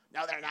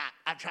 No, they're not.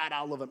 I've tried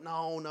all of them.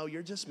 No,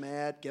 you're just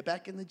mad. Get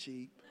back in the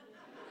Jeep.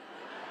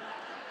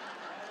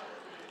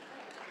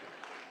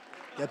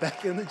 Get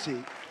back in the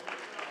Jeep.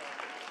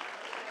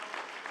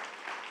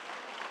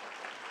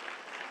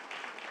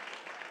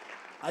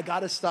 I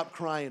got to stop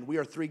crying. We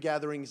are 3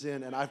 gatherings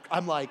in, and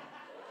I'm like,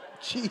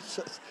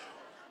 Jesus.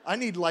 I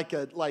need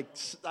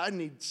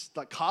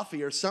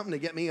coffee or something to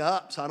get me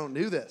up so I don't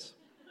do this.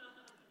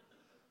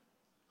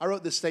 I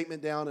wrote this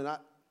statement down, and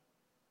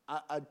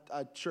I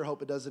sure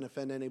hope it doesn't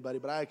offend anybody,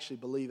 but I actually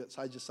believe it,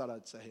 so I just thought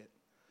I'd say it.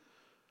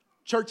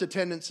 Church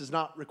attendance is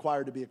not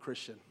required to be a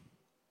Christian,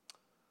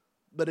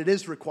 but it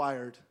is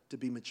required to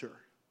be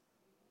mature.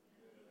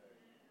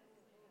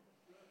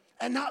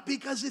 And not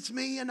because it's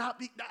me, and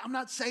I'm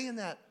not saying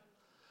that.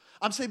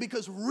 I'm saying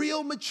because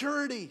real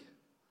maturity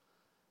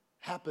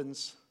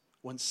happens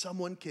when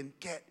someone can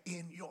get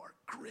in your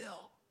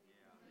grill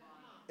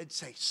and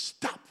say,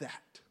 stop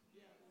that.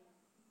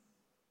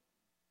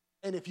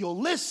 And if you'll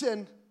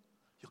listen,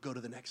 you'll go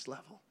to the next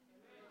level.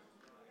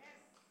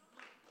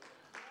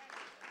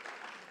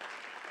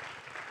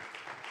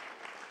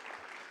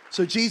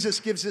 So Jesus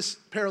gives this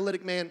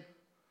paralytic man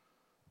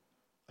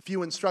a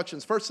few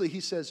instructions. Firstly, he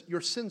says,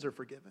 your sins are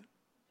forgiven.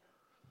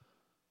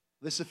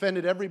 This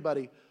offended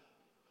everybody.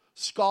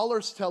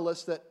 Scholars tell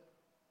us that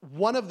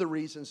one of the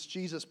reasons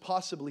Jesus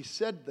possibly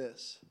said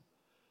this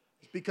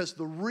is because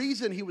the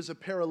reason he was a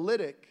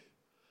paralytic,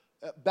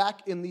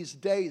 back in these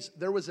days,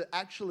 there was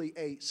actually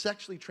a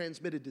sexually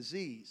transmitted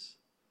disease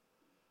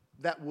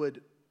that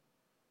would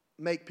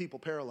make people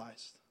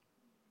paralyzed.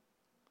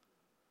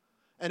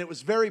 And it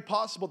was very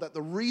possible that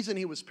the reason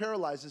he was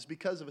paralyzed is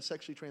because of a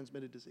sexually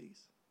transmitted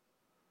disease.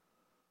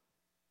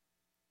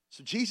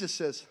 So Jesus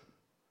says,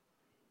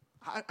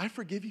 I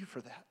forgive you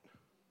for that.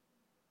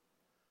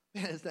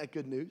 Man, isn't that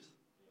good news?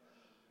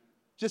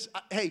 Just,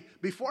 hey,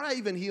 before I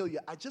even heal you,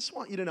 I just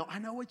want you to know, I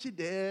know what you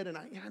did, and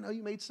I know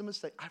you made some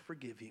mistakes. I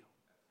forgive you.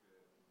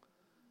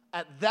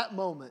 At that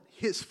moment,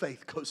 his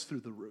faith goes through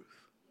the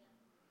roof.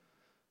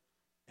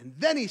 And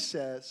then he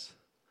says,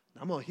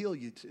 I'm going to heal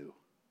you too.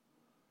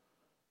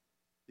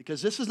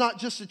 Because this is not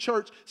just a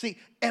church. See,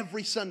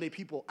 every Sunday,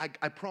 people, I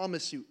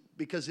promise you,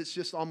 because it's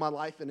just all my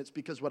life and it's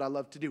because what I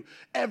love to do.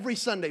 Every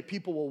Sunday,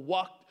 people will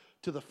walk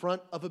to the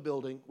front of a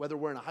building, whether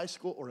we're in a high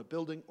school or a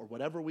building or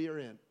whatever we are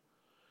in,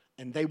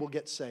 and they will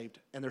get saved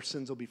and their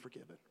sins will be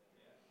forgiven.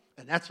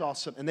 And that's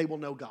awesome. And they will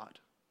know God.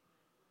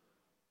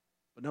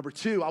 But number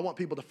two, I want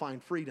people to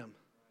find freedom.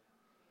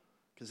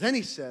 Because then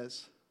he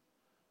says,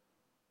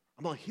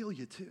 I'm going to heal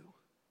you too.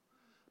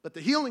 But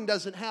the healing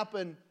doesn't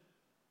happen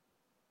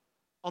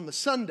on the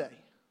Sunday.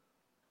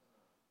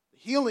 The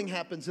healing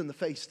happens in the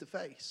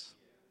face-to-face.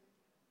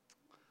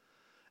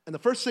 And the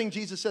first thing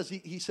Jesus says,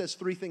 he says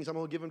three things. I'm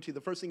going to give them to you.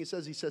 The first thing he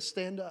says,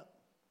 stand up.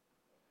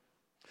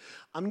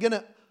 I'm going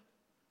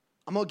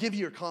to give you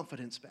your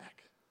confidence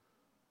back.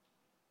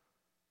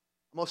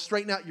 I'm going to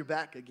straighten out your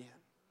back again.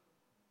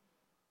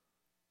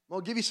 I'm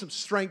going to give you some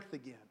strength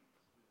again.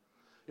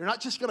 You're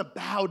not just going to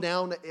bow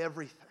down to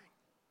everything.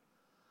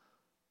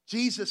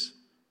 Jesus,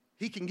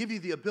 he can give you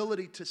the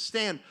ability to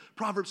stand.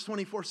 Proverbs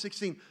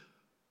 24:16.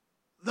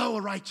 Though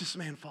a righteous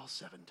man falls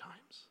 7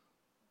 times,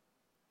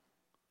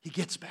 he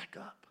gets back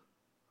up.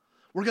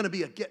 We're going to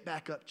be a get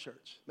back up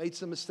church. Made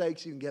some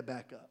mistakes, you can get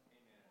back up.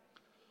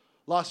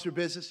 Lost your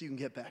business, you can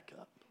get back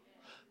up.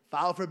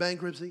 Filed for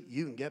bankruptcy,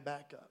 you can get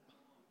back up.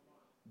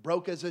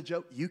 Broke as a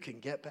joke, you can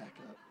get back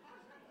up.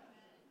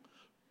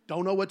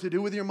 Don't know what to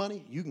do with your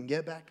money, you can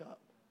get back up.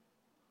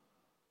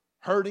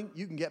 Hurting,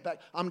 you can get back.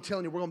 I'm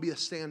telling you, we're going to be a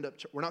stand-up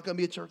church. We're not going to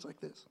be a church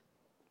like this.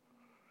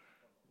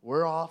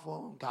 We're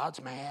awful.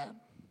 God's mad.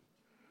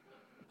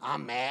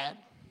 I'm mad.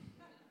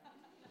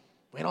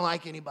 We don't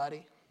like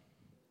anybody.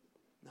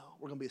 No,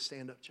 we're going to be a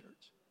stand-up church.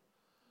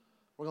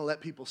 We're going to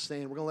let people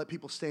stand. We're going to let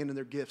people stand in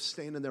their gifts,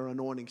 stand in their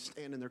anointing,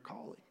 stand in their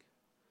calling.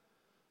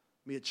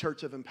 Be a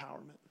church of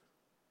empowerment.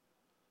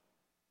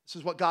 This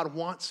is what God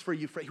wants for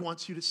you. He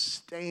wants you to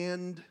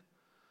stand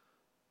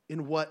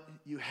in what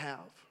you have.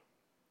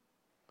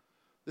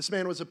 This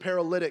man was a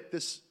paralytic.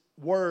 This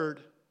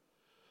word,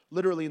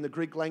 literally in the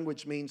Greek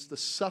language, means the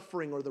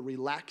suffering or the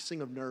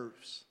relaxing of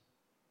nerves.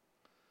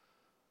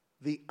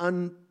 The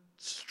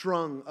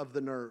unstrung of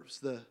the nerves,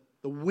 the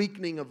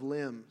weakening of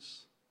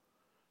limbs.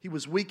 He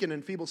was weakened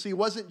and feeble. See, he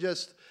wasn't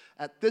just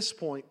at this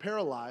point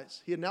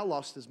paralyzed. He had now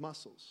lost his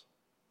muscles.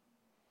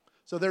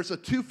 So there's a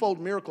twofold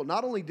miracle.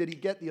 Not only did he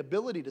get the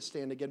ability to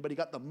stand again, but he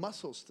got the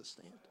muscles to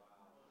stand.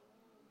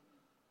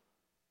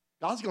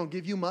 God's going to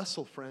give you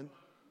muscle, friend.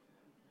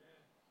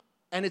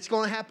 And it's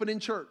going to happen in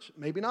church.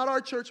 Maybe not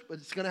our church, but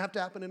it's going to have to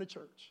happen in a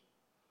church.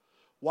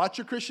 Watch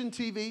your Christian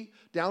TV,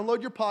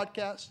 download your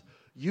podcast,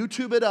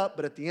 YouTube it up.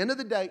 But at the end of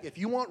the day, if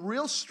you want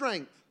real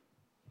strength,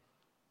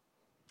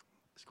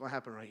 it's going to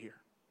happen right here.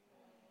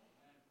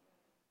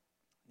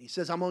 He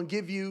says, I'm going to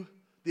give you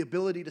the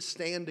ability to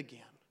stand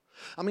again.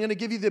 I'm going to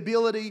give you the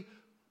ability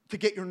to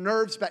get your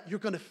nerves back. You're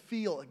going to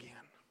feel again.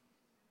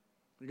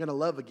 You're going to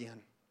love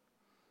again.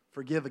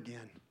 Forgive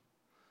again.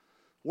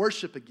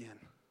 Worship again.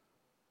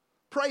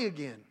 Pray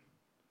again.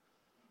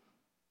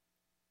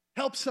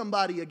 Help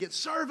somebody again.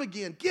 Serve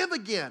again. Give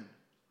again.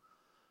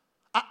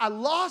 I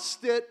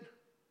lost it,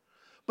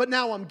 but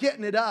now I'm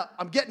getting it up.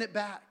 I'm getting it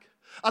back.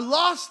 I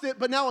lost it,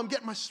 but now I'm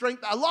getting my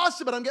strength. I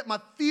lost it, but I'm getting my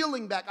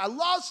feeling back. I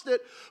lost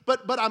it,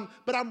 but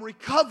I'm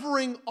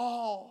recovering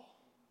all.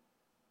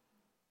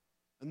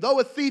 And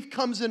though a thief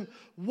comes in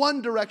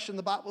one direction,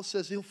 the Bible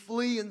says he'll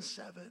flee in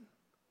 7.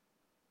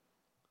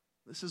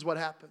 This is what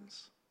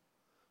happens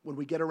when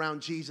we get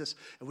around Jesus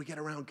and we get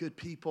around good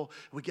people,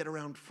 and we get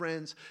around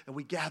friends, and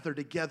we gather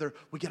together.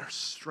 We get our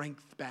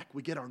strength back.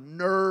 We get our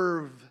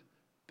nerve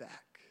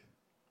back.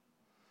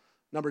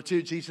 Number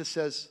 2, Jesus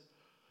says,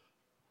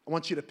 I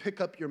want you to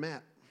pick up your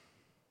mat.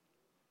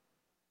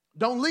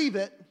 Don't leave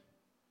it.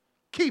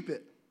 Keep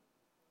it.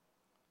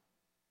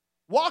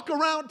 Walk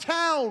around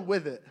town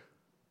with it.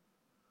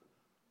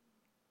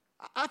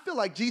 I feel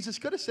like Jesus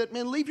could have said,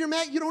 man, leave your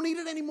mat. You don't need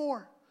it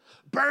anymore.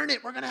 Burn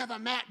it. We're going to have a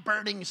mat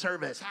burning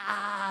service.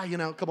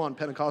 Come on,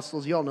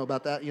 Pentecostals. You all know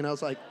about that.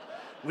 It's like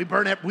we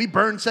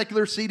burn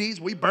secular CDs.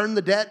 We burn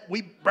the debt.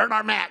 We burn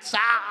our mats.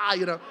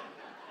 That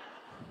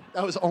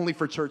was only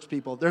for church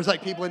people. There's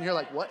like people in here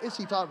like, what is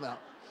he talking about?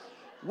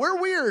 We're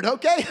weird,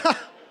 okay?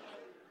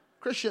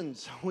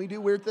 Christians, we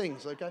do weird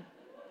things, okay?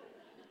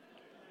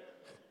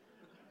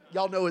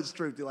 Y'all know it's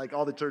truth. Like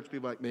all the church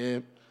people are like,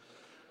 man.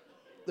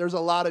 There's a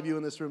lot of you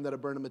in this room that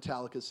have burned a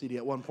Metallica CD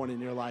at one point in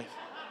your life.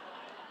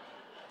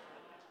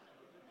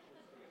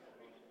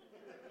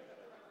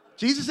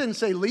 Jesus didn't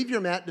say, leave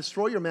your mat,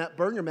 destroy your mat,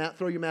 burn your mat,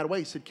 throw your mat away.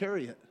 He said,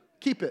 carry it,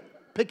 keep it,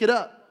 pick it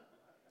up.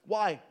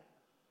 Why?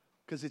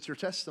 Because it's your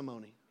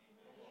testimony.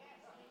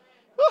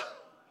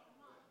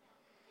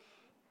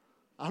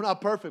 I'm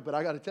not perfect, but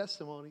I got a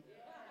testimony.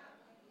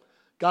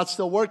 God's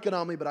still working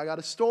on me, but I got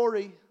a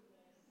story.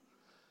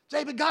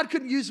 Jay, but God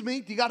couldn't use me.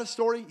 Do you got a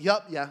story?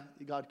 Yup, yeah,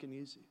 God can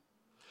use you.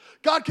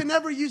 God can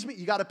never use me.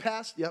 You got a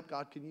past? Yep,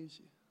 God can use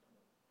you.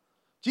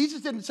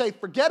 Jesus didn't say,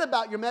 forget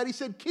about your mat. He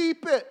said,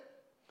 keep it.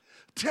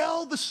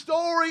 Tell the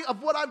story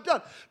of what I've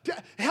done.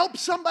 Help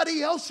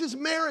somebody else's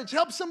marriage.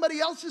 Help somebody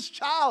else's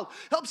child.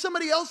 Help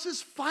somebody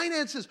else's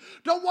finances.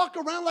 Don't walk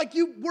around like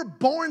you were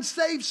born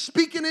saved,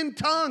 speaking in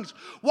tongues.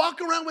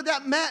 Walk around with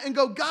that mat and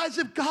go, guys,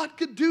 if God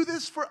could do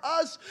this for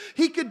us,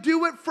 He could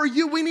do it for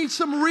you. We need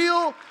some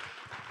real,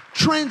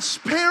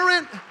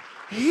 transparent,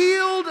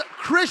 healed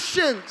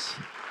Christians.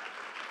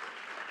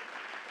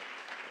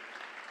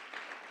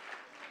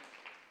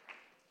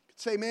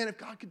 Say, man, if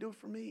God could do it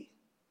for me,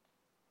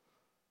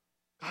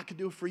 God could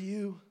do it for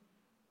you.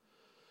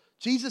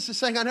 Jesus is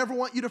saying, I never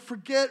want you to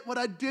forget what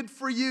I did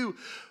for you.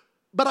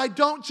 But I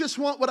don't just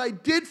want what I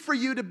did for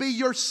you to be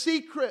your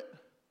secret.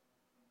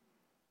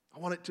 I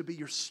want it to be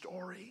your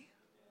story.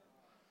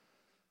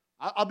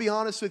 I'll be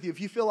honest with you.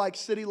 If you feel like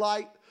City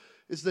Light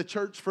is the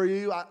church for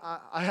you,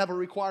 I have a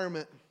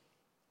requirement.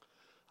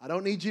 I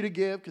don't need you to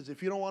give, because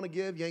if you don't want to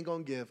give, you ain't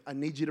going to give. I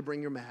need you to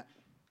bring your mat.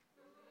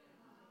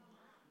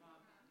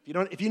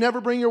 If you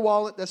never bring your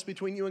wallet, that's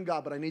between you and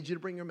God, but I need you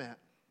to bring your mat.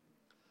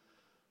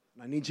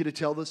 And I need you to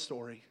tell the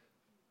story.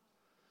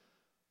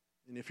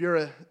 And if you're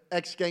an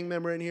ex-gang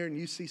member in here and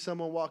you see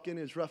someone walk in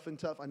who's rough and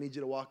tough, I need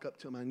you to walk up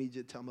to them. I need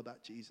you to tell them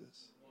about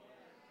Jesus.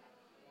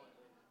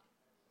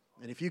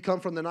 And if you come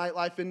from the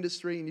nightlife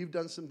industry and you've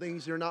done some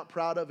things you're not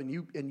proud of, and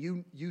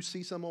you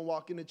see someone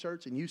walk into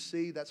church and you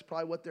see that's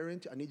probably what they're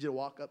into, I need you to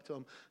walk up to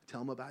them, tell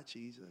them about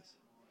Jesus.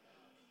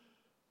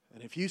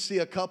 And if you see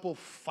a couple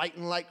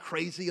fighting like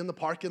crazy in the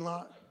parking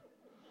lot,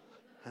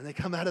 and they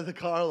come out of the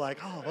car like,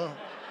 oh, well,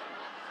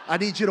 I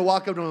need you to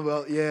walk up to them,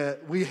 well, yeah,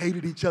 we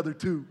hated each other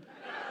too.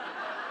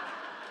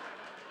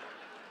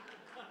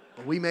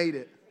 But we made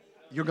it.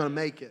 You're going to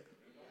make it.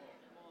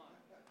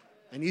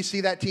 And you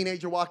see that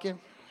teenager walk in,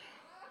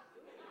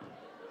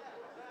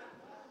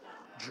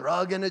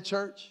 drug into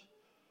church,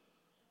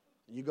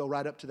 and you go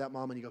right up to that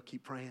mom and you go,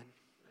 keep praying.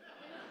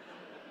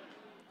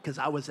 Because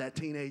I was that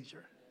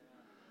teenager.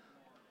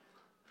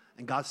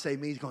 And God saved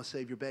me, He's going to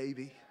save your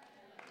baby.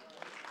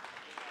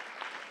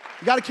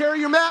 You got to carry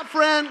your mat,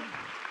 friend.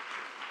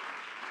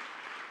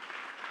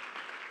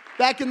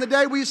 Back in the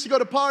day, we used to go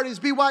to parties,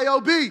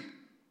 BYOB.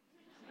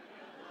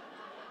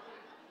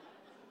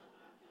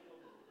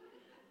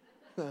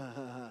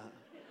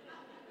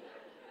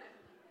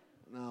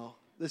 No,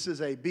 this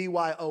is a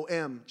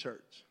BYOM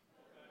church.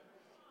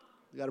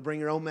 You got to bring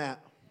your own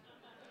mat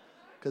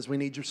because we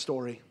need your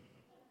story.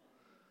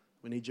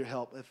 We need your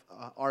help. If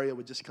Aria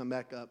would just come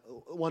back up.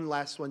 One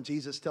last one.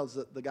 Jesus tells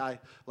the guy,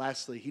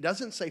 lastly, He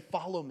doesn't say,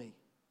 follow me.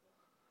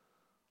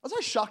 I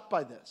was shocked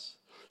by this.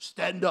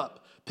 Stand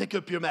up, pick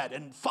up your mat,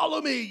 and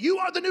follow me. You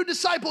are the new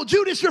disciple.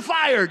 Judas, you're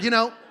fired,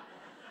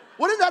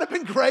 Wouldn't that have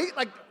been great?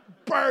 Like,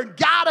 burn,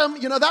 got him.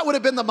 That would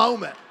have been the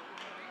moment.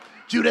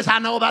 Judas, I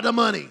know about the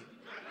money.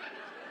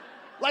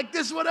 Like,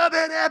 this would have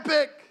been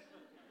epic.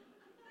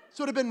 This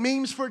would have been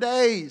memes for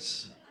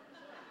days.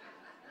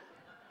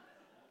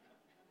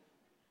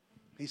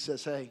 He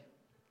says, hey,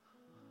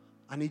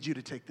 I need you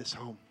to take this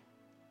home.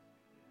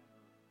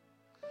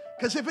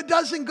 Because if it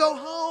doesn't go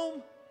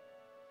home,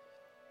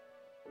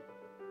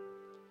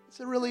 what's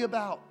it really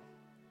about?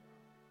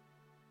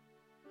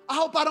 I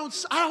hope I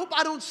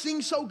don't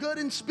sing so good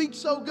and speak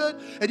so good.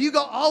 And you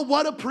go, oh,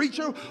 what a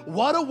preacher,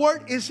 what a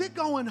word. Is it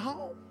going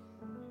home?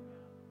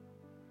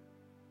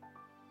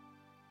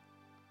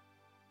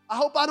 I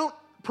hope I don't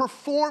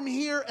perform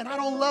here and I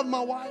don't love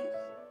my wife.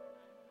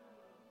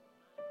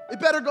 It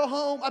better go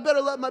home. I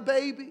better love my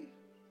baby.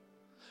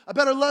 I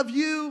better love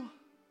you.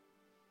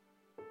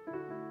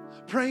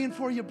 Praying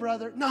for you,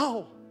 brother.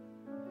 No.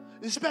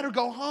 This better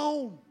go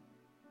home.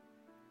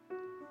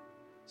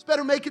 This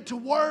better make it to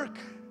work.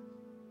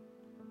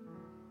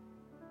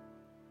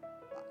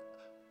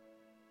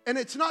 And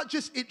it's not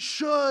just it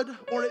should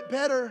or it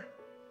better,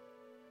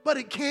 but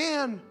it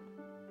can.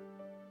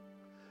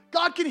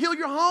 God can heal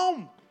your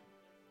home.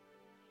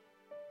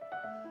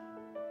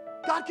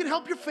 God can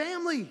help your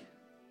family.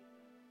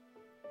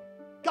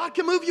 God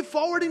can move you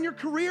forward in your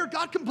career.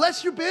 God can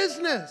bless your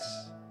business.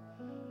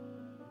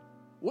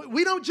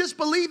 We don't just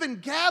believe in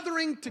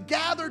gathering to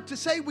gather to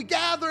say we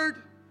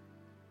gathered.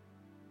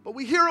 But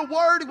we hear a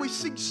word and we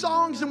sing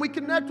songs and we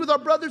connect with our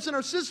brothers and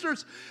our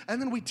sisters.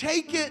 And then we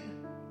take it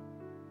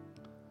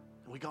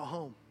and we go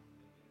home.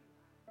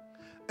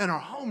 And our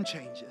home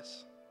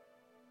changes.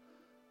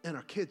 And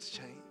our kids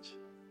change.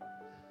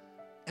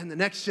 And the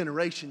next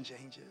generation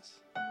changes.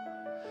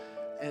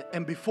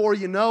 And before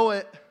you know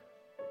it,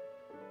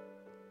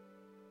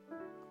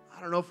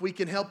 I don't know if we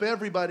can help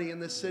everybody in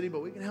this city,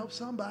 but we can help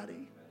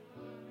somebody.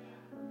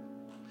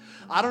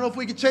 I don't know if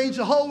we can change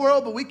the whole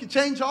world, but we can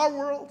change our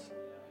world.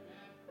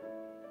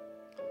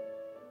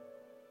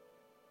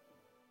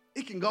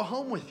 It can go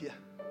home with you.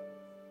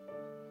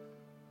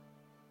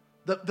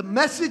 The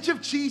message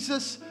of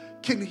Jesus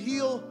can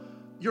heal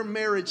your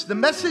marriage. The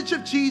message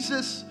of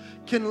Jesus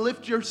can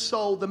lift your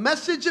soul. The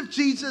message of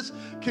Jesus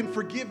can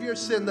forgive your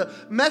sin. The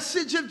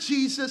message of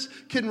Jesus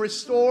can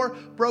restore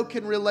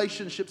broken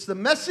relationships. The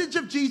message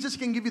of Jesus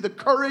can give you the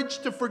courage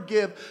to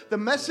forgive. The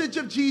message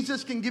of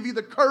Jesus can give you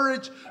the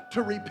courage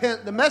to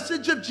repent. The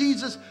message of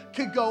Jesus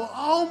can go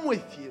home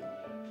with you.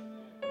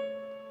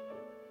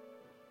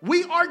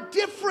 We are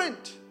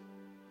different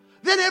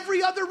than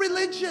every other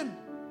religion.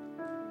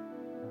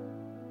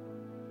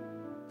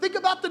 Think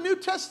about the New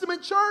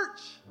Testament church.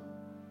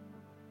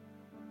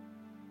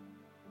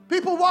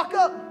 People walk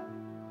up.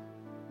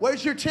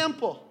 Where's your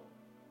temple?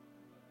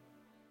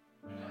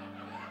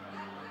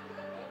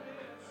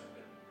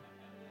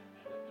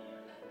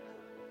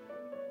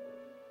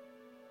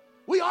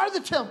 We are the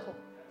temple.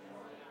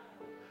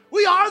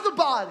 We are the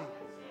body.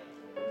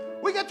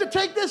 We get to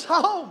take this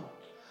home.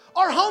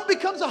 Our home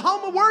becomes a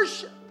home of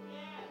worship.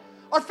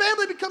 Our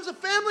family becomes a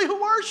family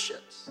who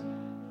worships.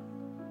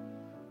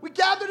 We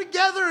gather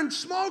together in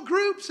small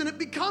groups and it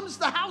becomes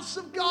the house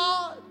of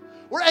God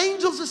where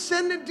angels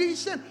ascend and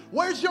descend.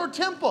 Where's your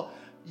temple?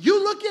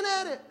 You looking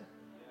at it.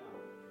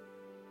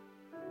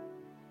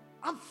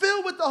 I'm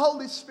filled with the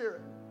Holy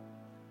Spirit.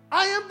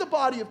 I am the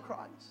body of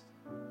Christ.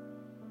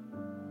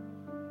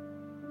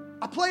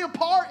 I play a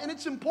part and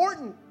it's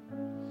important.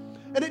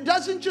 And it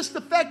doesn't just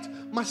affect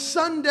my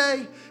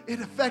Sunday, it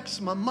affects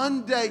my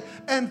Monday.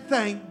 And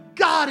thank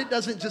God it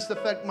doesn't just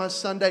affect my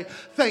Sunday.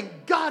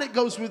 Thank God it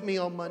goes with me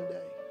on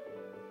Monday.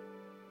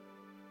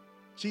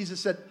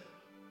 Jesus said,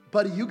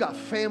 buddy, you got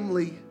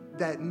family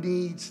that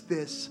needs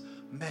this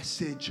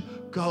message.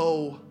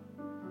 Go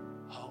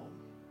home.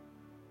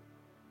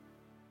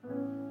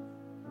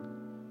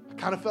 I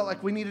kind of felt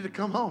like we needed to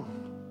come home.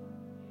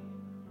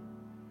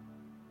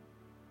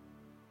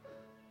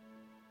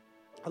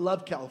 I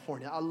love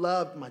California. I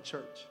loved my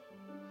church.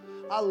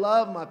 I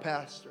love my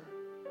pastor.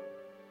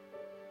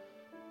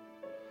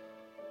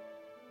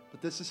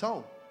 But this is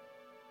home.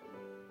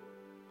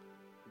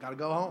 Got to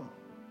go home.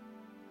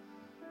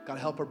 Got to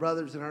help our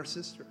brothers and our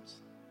sisters.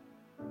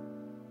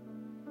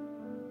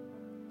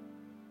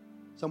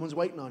 Someone's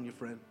waiting on you,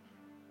 friend.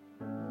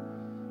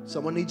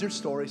 Someone needs your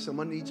story.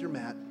 Someone needs your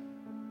mat.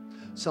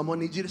 Someone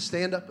needs you to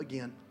stand up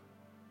again.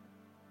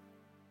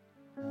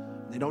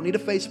 They don't need a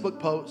Facebook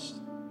post.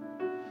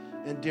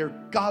 And dear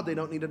God, they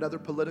don't need another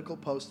political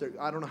post.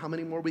 I don't know how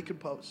many more we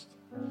could post.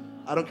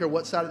 I don't care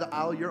what side of the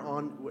aisle you're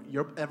on.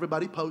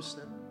 Everybody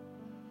posting.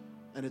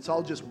 And it's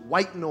all just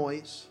white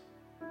noise.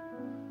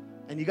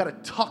 And you got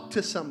to talk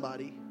to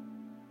somebody.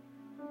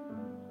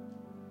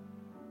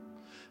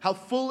 How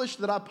foolish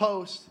that I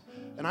post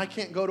and I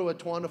can't go to a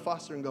Tawanda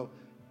Foster and go,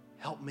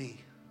 help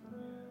me.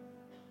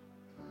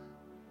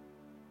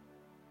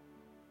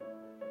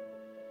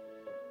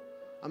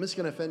 I'm just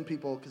going to offend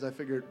people because I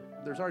figured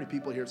there's already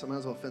people here, so I might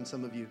as well offend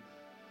some of you.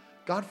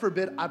 God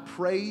forbid I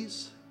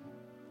praise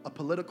a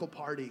political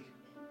party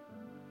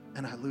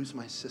and I lose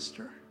my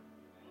sister.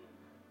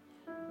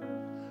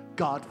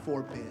 God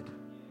forbid.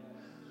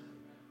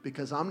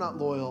 Because I'm not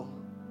loyal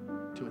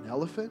to an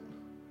elephant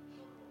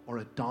or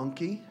a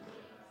donkey.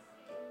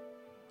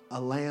 A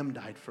lamb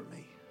died for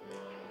me.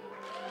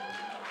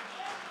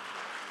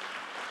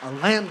 A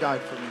lamb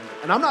died for me.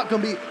 And we're not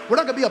going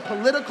to be a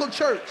political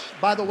church,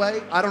 by the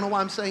way. I don't know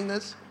why I'm saying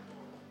this.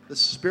 The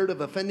spirit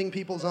of offending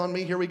people's on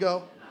me. Here we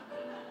go.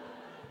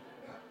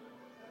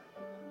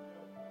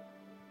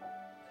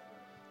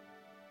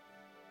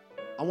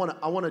 I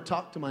want to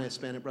talk to my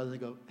Hispanic brothers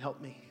and go,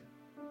 help me.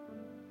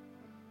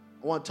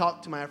 I want to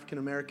talk to my African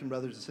American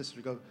brothers and sisters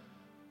and go,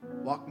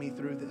 walk me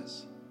through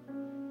this.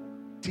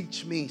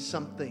 Teach me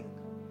something.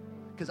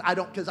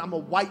 Because I'm a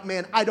white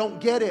man, I don't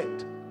get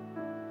it.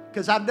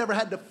 Because I've never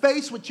had to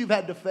face what you've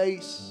had to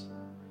face.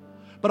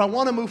 But I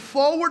want to move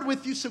forward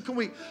with you. So can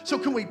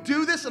we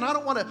do this? And I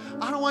don't want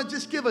to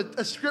just give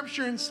a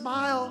scripture and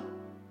smile.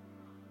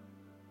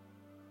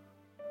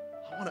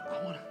 I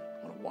want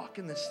to walk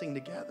in this thing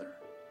together.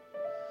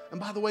 And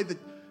by the way,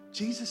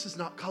 Jesus is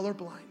not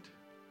colorblind.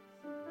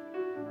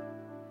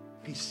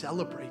 He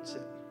celebrates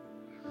it.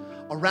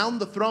 Around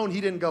the throne, he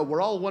didn't go,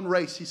 we're all one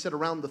race. He said,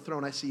 around the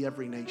throne, I see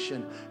every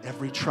nation,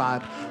 every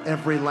tribe,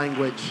 every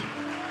language.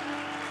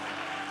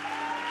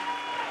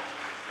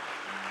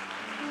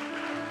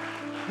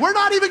 We're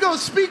not even going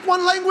to speak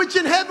one language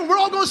in heaven. We're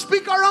all going to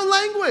speak our own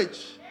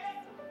language.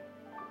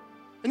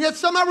 And yet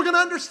somehow we're going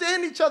to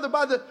understand each other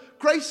by the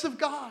grace of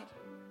God.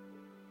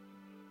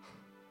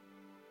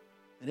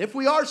 And if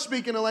we are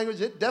speaking a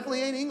language, it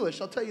definitely ain't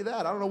English. I'll tell you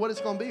that. I don't know what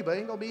it's going to be, but it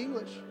ain't going to be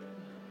English.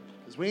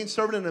 Because we ain't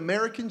serving an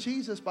American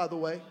Jesus, by the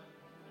way.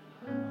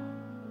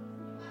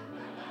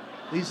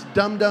 These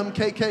dumb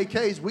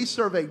KKKs, we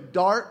serve a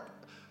dark,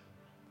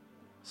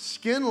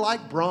 skin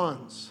like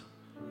bronze,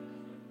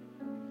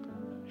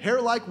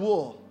 hair like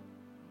wool.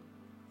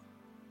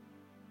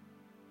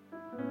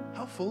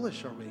 How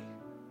foolish are we?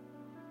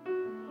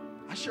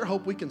 I sure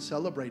hope we can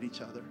celebrate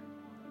each other.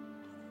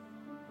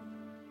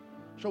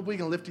 I hope we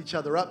can lift each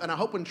other up. And I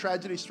hope when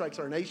tragedy strikes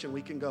our nation,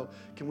 we can go,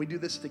 can we do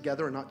this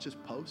together and not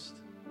just post?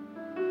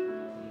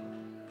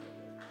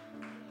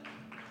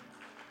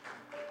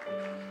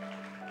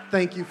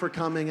 Thank you for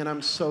coming, and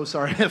I'm so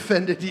sorry I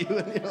offended you.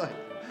 And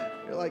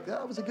you're like,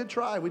 that was a good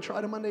try. We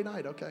tried a Monday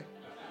night. Okay.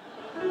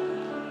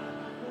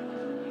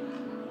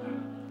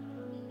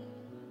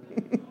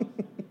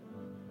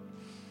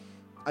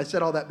 I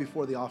said all that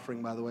before the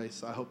offering, by the way,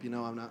 so I hope you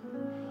know I'm not.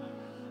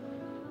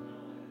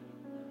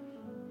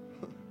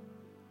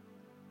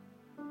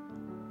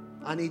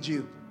 I need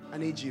you. I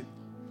need you.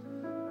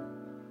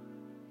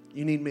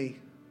 You need me.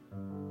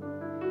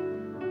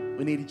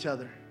 We need each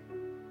other.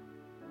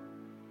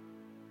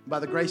 By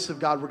the grace of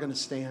God, we're going to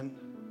stand.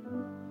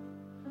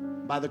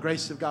 By the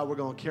grace of God, we're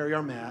going to carry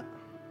our mat.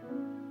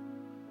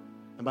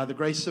 And by the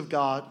grace of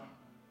God,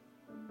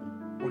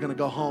 we're going to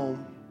go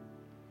home.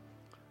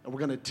 And we're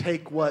going to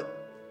take what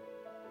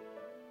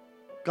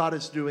God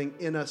is doing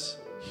in us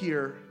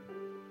here,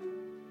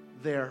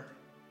 there.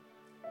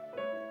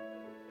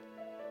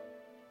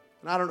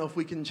 And I don't know if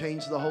we can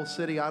change the whole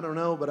city. I don't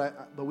know,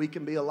 but we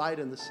can be a light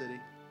in the city.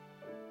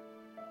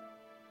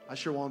 I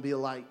sure want to be a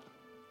light.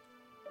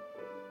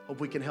 Hope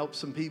we can help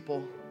some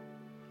people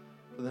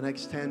for the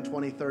next 10,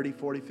 20, 30,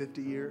 40,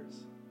 50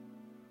 years.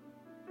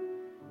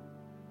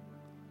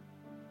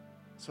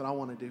 That's what I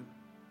want to do.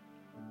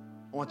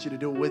 I want you to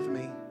do it with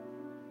me.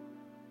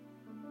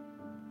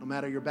 No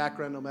matter your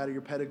background, no matter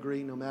your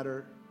pedigree, no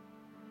matter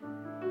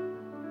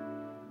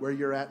where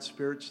you're at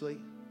spiritually.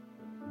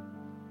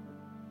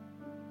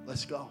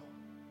 Let's go.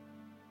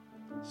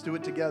 Let's do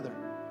it together.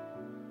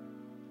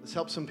 Let's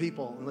help some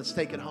people and let's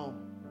take it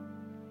home.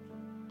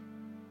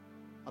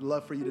 I'd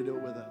love for you to do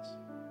it with us.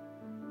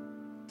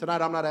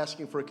 Tonight, I'm not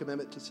asking for a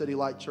commitment to City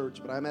Light Church,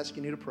 but I'm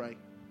asking you to pray.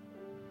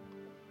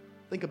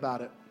 Think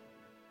about it.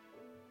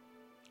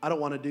 I don't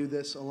want to do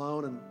this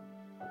alone, and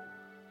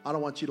I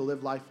don't want you to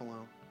live life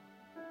alone.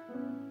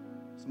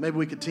 So maybe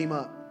we could team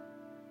up,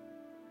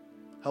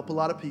 help a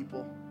lot of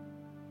people,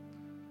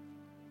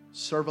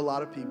 serve a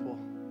lot of people,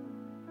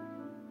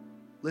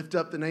 lift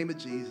up the name of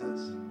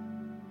Jesus,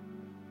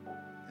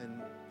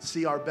 and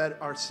see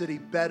our city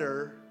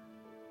better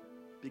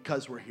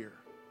because we're here.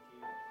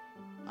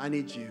 I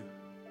need you.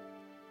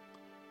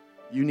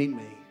 You need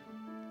me.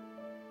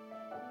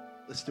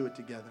 Let's do it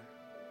together.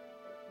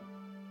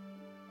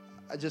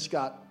 I just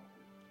got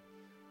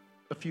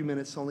a few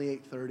minutes, only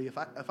 8:30.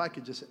 If I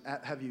could just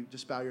have you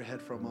just bow your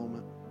head for a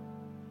moment.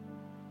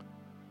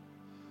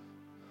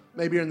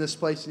 Maybe you're in this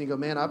place and you go,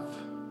 man,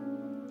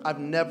 I've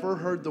never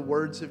heard the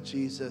words of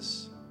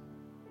Jesus.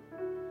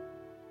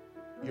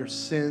 Your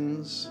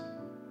sins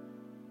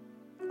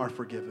are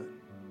forgiven.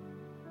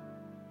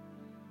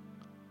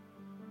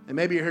 And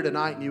maybe you're here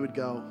tonight and you would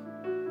go,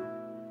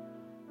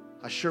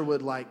 I sure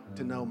would like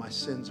to know my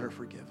sins are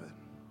forgiven.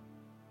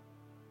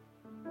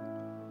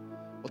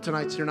 Well,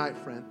 tonight's your night,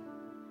 friend.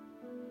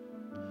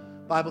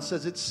 The Bible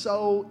says it's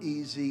so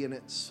easy and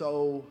it's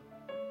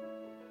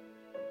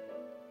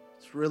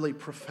really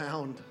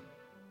profound.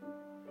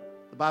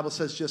 The Bible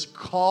says just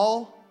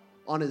call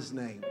on His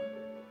name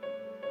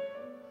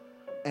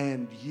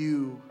and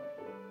you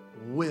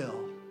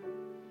will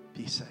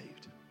be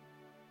saved.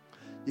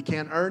 You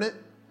can't earn it.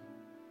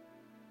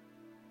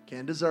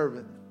 Can't deserve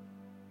it.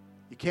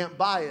 You can't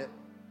buy it.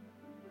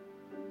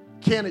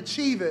 Can't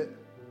achieve it.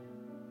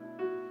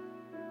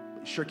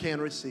 But you sure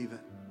can receive it.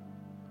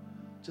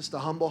 Just a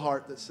humble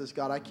heart that says,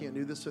 God, I can't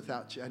do this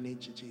without you. I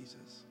need you,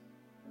 Jesus.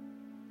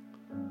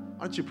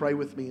 Why don't you pray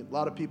with me? A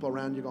lot of people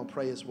around you are going to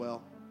pray as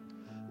well.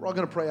 We're all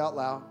going to pray out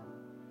loud.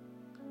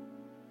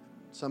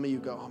 Some of you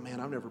go, oh man,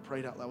 I've never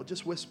prayed out loud. Well,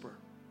 just whisper.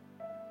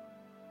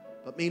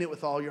 But mean it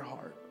with all your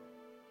heart.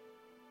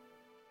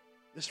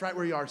 Just right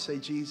where you are, say,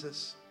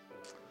 Jesus,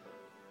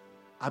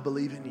 I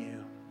believe in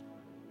you.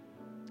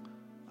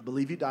 I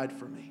believe you died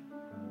for me.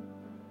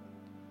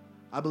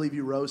 I believe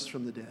you rose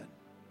from the dead.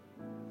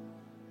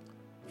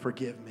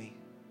 Forgive me.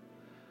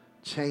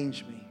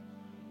 Change me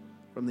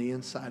from the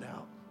inside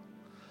out.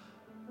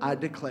 I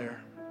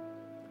declare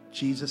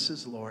Jesus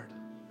is Lord.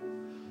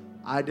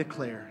 I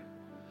declare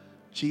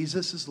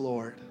Jesus is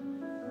Lord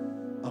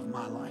of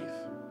my life.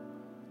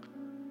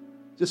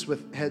 Just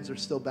with heads are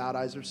still bowed,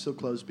 eyes are still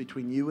closed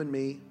between you and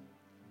me.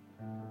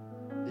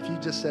 If you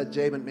just said,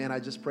 Jamin, man, I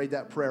just prayed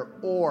that prayer.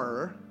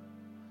 Or,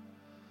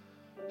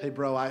 hey,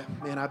 bro,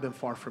 I've been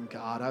far from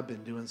God. I've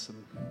been doing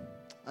some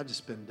I've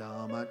just been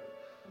dumb. I've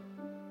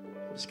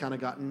just kind of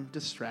gotten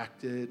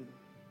distracted.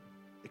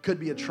 It could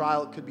be a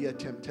trial. It could be a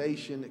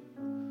temptation. It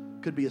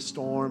could be a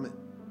storm.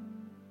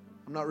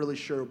 I'm not really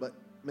sure, but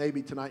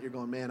maybe tonight you're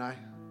going, man, I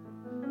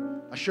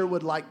sure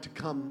would like to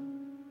come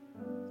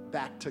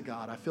back to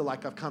God. I feel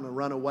like I've kind of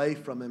run away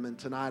from Him, and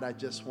tonight I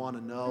just want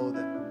to know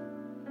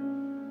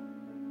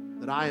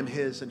that I am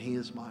His and He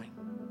is mine.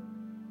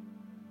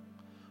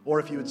 Or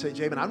if you would say,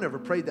 Jabin, I've never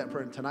prayed that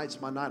prayer, and tonight's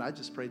my night, I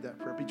just prayed that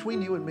prayer.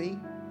 Between you and me,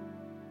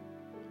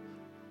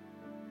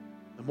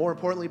 and more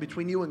importantly,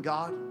 between you and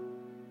God,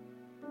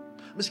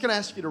 I'm just going to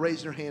ask you to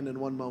raise your hand in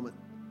one moment.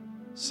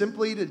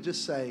 Simply to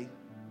just say,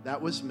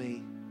 that was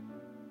me.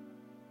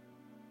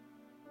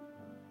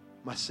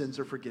 My sins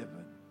are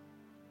forgiven.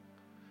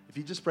 If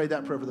you just prayed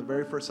that prayer for the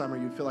very first time,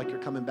 or you feel like you're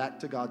coming back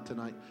to God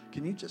tonight,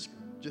 can you just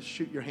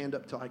shoot your hand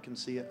up till I can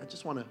see it?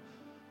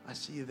 I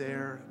see you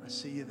there. I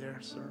see you there,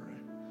 sir.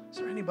 Is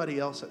there anybody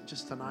else that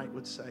just tonight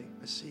would say,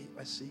 I see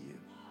you?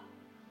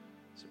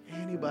 Is there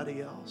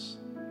anybody else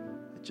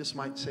that just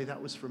might say,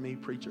 that was for me,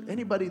 preacher?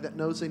 Anybody that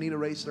knows they need to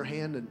raise their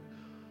hand and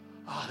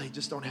they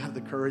just don't have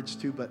the courage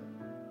to, but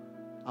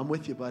I'm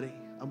with you, buddy.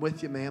 I'm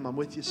with you, ma'am. I'm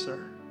with you,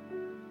 sir.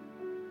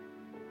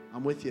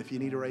 I'm with you. If you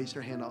need to raise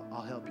your hand,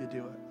 I'll help you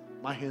do it.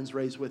 My hand's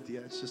raised with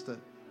you. It's just a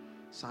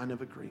sign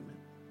of agreement.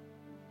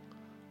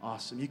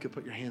 Awesome. You could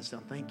put your hands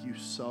down. Thank you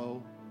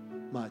so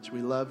much.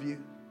 We love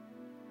you.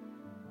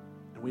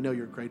 And we know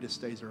your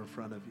greatest days are in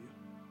front of you.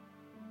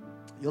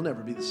 You'll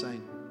never be the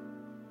same.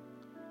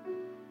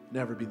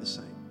 Never be the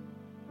same.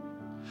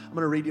 I'm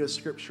going to read you a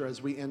scripture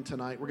as we end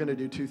tonight. We're going to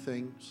do two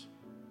things.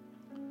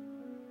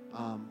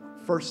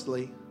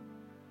 Firstly,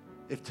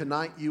 if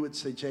tonight you would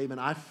say, Jabin,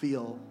 I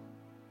feel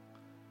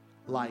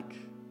like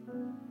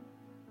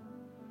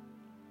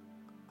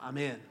I'm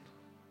in.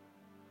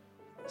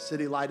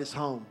 City Light is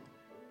home.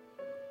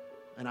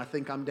 And I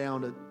think I'm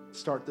down to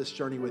start this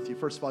journey with you.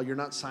 First of all, you're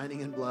not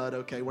signing in blood.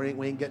 Okay, we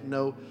ain't getting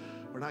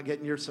we're not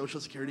getting your social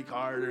security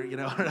card, or we're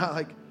not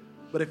like,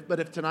 but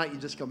if tonight you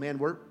just go, man,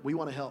 we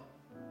want to help.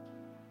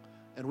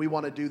 And we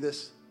want to do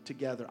this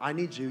together. I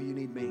need you, you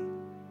need me.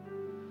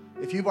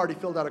 If you've already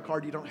filled out a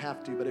card, you don't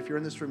have to, but if you're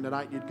in this room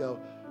tonight, you'd go,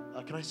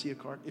 can I see a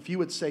card? If you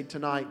would say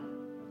tonight,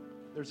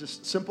 there's this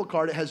simple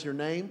card. It has your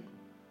name,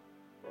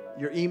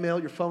 your email,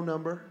 your phone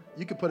number.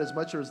 You can put as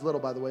much or as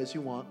little, by the way, as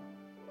you want.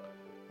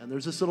 And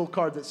there's this little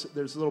card,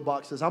 there's a little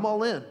box that says, I'm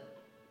all in.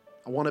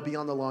 I want to be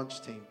on the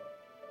launch team.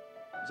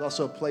 There's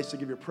also a place to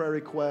give your prayer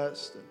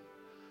request. And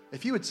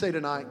if you would say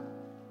tonight,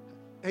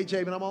 hey,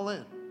 Jabin, I'm all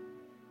in.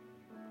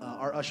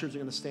 Our ushers are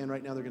going to stand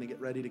right now. They're going to get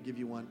ready to give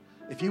you one.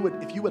 If you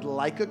would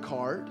like a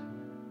card,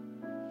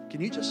 can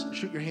you just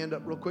shoot your hand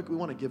up real quick? We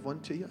want to give one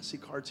to you. I see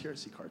cards here. I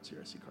see cards here.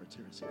 I see cards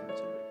here. I see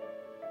cards here.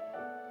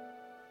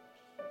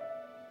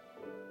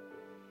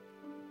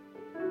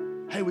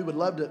 Hey, we'd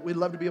love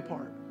to be a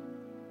part.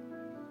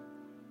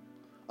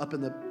 Up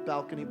in the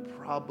balcony,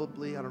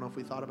 probably. I don't know if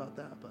we thought about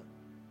that, but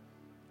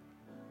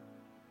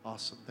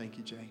awesome. Thank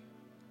you, Jay.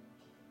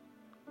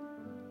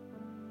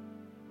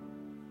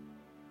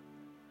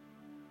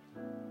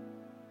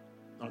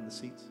 On the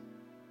seats?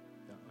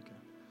 Yeah, okay.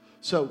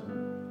 So,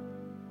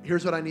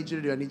 here's what I need you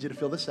to do. I need you to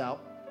fill this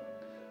out.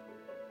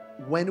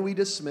 When we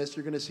dismiss,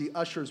 you're going to see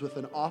ushers with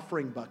an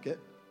offering bucket.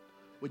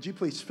 Would you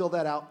please fill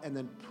that out and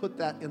then put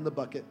that in the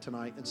bucket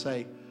tonight and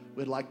say,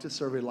 we'd like to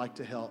serve, we'd like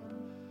to help.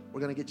 We're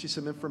going to get you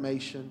some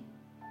information,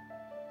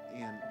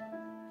 and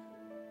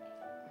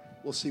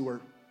we'll see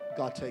where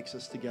God takes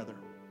us together.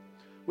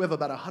 We have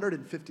about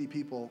 150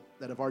 people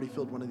that have already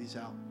filled one of these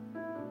out.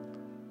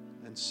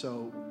 And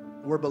so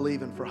we're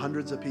believing for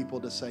hundreds of people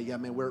to say, yeah,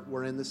 man,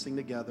 we're in this thing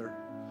together.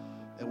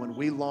 And when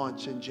we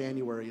launch in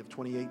January of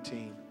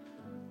 2018,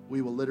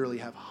 we will literally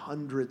have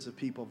hundreds of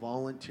people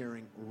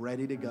volunteering,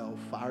 ready to go,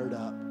 fired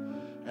up.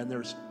 And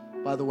there's,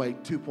 by the way,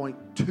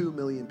 2.2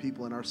 million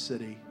people in our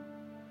city.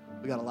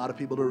 We got a lot of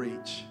people to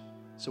reach,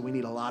 so we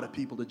need a lot of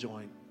people to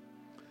join.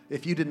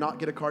 If you did not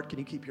get a card, can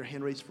you keep your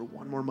hand raised for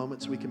one more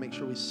moment so we can make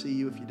sure we see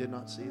you if you did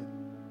not see it?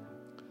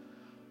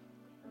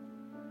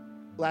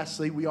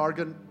 Lastly, we are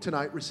going to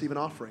tonight receive an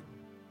offering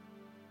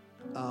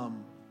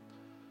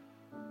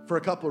for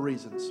a couple of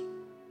reasons.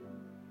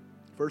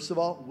 First of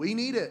all, we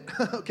need it.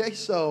 Okay,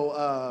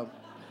 so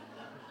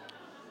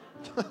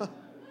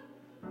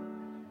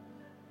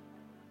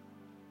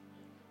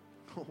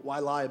why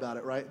lie about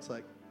it, right? It's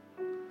like,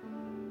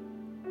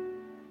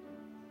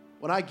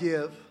 when I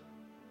give,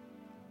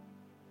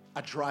 I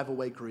drive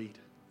away greed.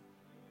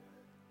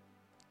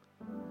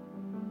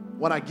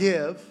 When I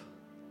give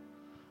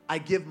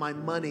my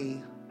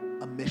money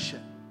a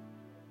mission.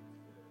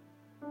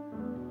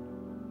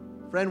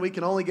 Friend, we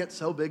can only get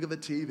so big of a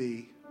TV.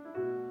 We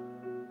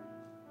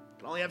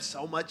can only have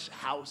so much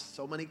house,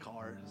 so many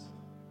cars.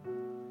 We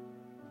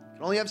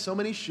can only have so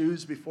many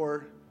shoes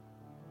before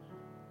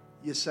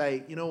you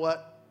say, you know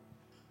what?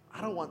 I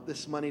don't want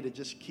this money to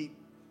just keep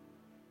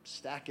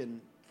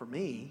stacking for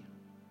me.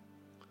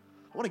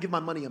 I want to give my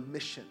money a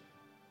mission,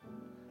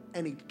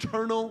 an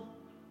eternal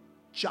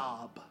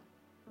job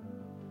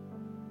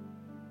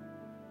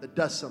that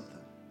does something.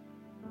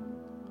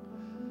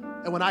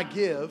 And when I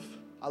give,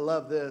 I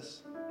love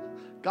this.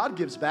 God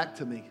gives back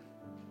to me.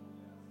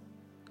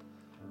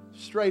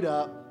 Straight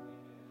up.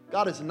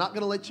 God is not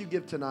going to let you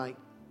give tonight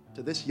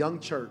to this young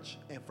church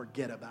and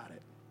forget about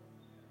it.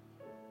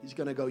 He's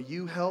going to go,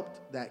 you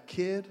helped that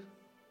kid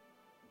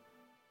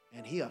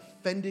and he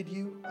offended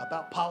you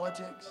about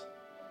politics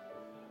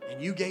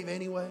and you gave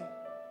anyway.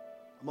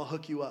 I'm going to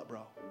hook you up,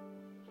 bro.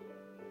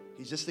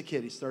 He's just a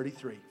kid. He's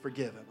 33.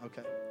 Forgive him,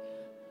 okay?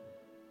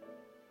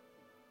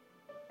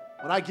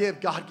 When I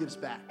give, God gives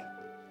back.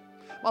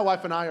 My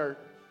wife and I are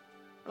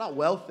not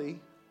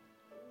wealthy,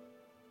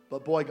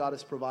 but boy, God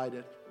has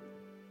provided.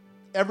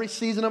 Every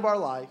season of our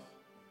life,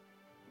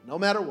 no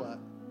matter what,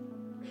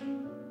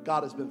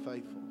 God has been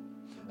faithful.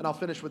 And I'll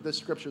finish with this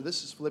scripture.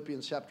 This is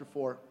Philippians chapter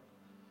 4.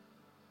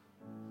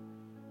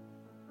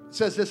 It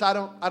says this, I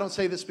don't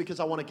say this because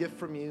I want a gift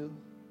from you.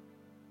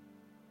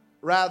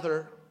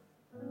 Rather,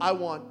 I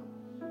want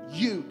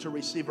you to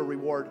receive a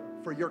reward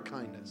for your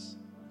kindness.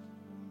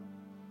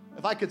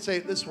 If I could say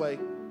it this way,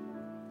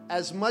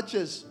 as much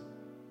as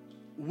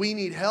we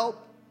need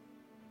help,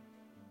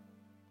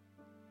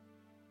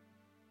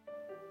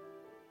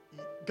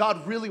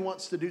 God really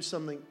wants to do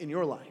something in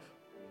your life.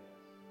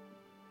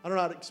 I don't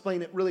know how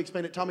to really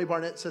explain it. Tommy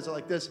Barnett says it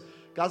like this.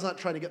 God's not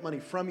trying to get money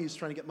from you. He's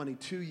trying to get money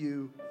to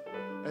you.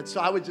 And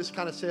so I would just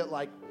kind of say it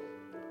like,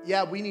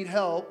 yeah, we need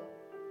help,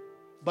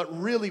 but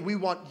really we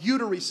want you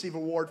to receive a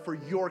reward for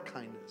your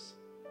kindness.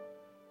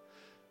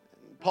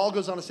 And Paul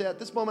goes on to say, at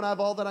this moment I have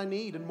all that I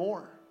need and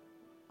more.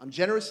 I'm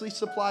generously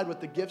supplied with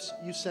the gifts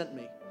you sent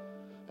me.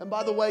 And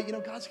by the way,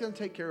 God's going to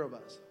take care of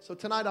us. So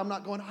tonight I'm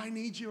not going, I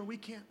need you or we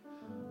can't.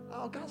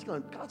 Oh,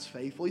 God's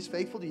faithful. He's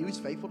faithful to you. He's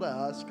faithful to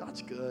us.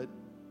 God's good.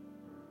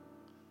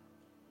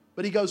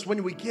 But he goes,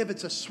 when we give,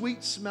 it's a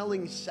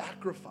sweet-smelling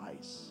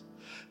sacrifice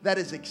that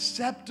is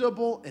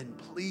acceptable and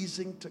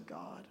pleasing to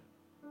God.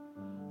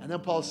 And then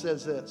Paul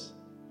says this,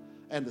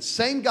 and the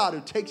same God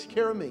who takes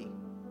care of me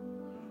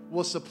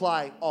will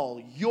supply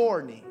all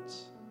your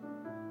needs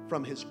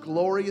from his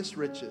glorious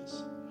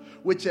riches,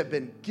 which have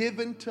been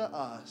given to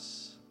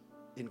us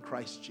in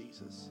Christ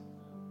Jesus.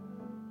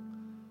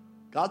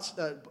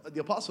 The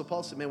Apostle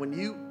Paul said, man,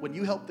 when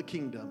you help the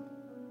kingdom,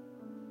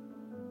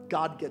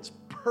 God gets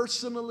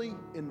personally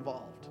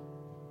involved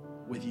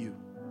with you.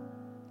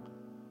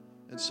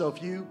 And so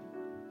if you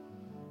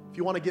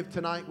want to give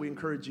tonight, we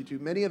encourage you to.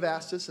 Many have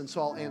asked us, and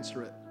so I'll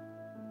answer it.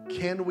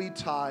 Can we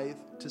tithe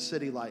to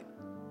City Light?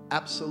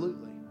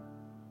 Absolutely.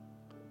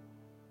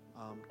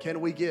 Can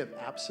we give?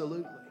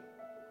 Absolutely.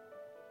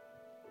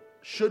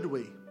 Should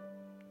we?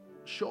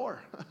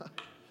 Sure.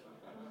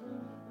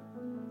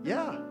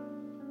 Yeah.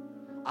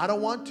 I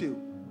don't want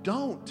to.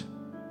 Don't.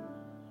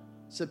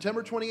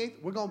 September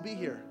 28th, we're going to be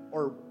here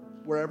or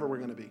wherever we're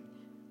going to be.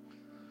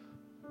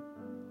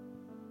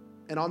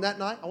 And on that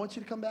night, I want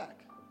you to come back.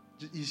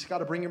 You just got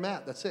to bring your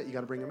mat. That's it. You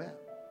got to bring your mat.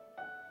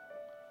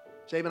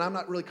 Jamin, I'm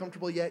not really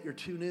comfortable yet. You're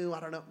too new. I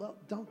don't know. Well,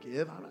 don't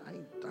give.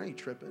 I ain't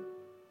tripping.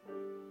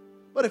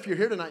 But if you're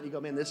here tonight and you go,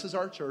 man, this is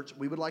our church.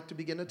 We would like to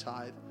begin to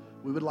tithe.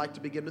 We would like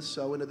to begin to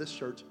sow into this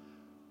church.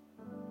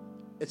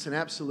 It's an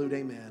absolute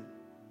amen.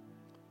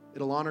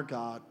 It'll honor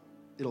God.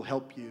 It'll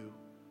help you.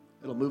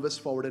 It'll move us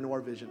forward into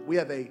our vision. We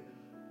have a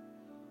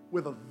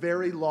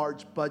very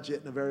large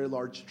budget and a very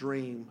large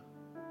dream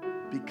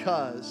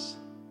because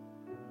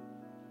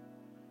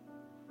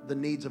the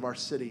needs of our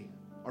city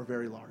are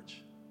very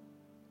large.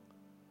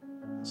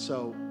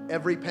 So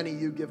every penny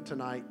you give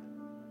tonight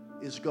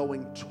is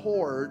going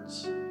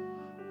towards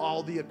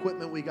all the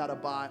equipment we got to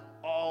buy,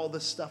 all the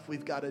stuff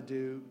we've got to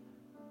do.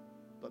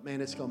 But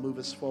man, it's going to move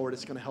us forward.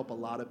 It's going to help a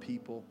lot of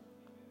people.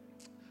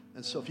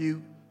 And so if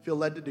you feel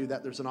led to do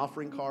that, there's an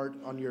offering card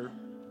on your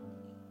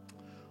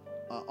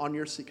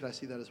seat. Can I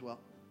see that as well?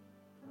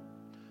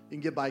 You can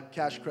give by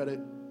cash,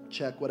 credit,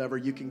 check, whatever.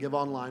 You can give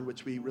online,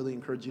 which we really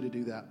encourage you to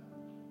do that.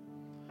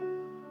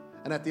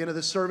 And at the end of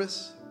this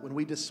service, when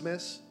we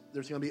dismiss,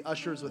 there's going to be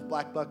ushers with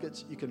black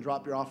buckets. You can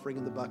drop your offering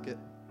in the bucket,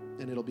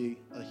 and it'll be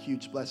a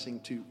huge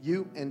blessing to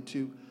you and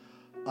to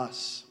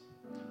us.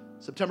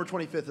 September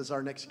 25th is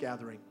our next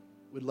gathering.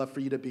 We'd love for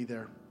you to be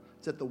there.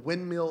 It's at the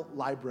Windmill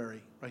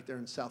Library right there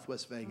in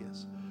Southwest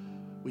Vegas.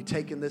 We've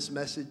taken this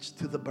message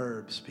to the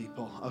burbs,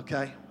 people,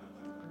 okay?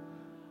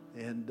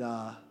 And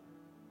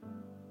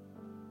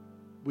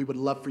we would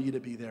love for you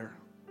to be there.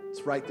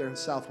 It's right there in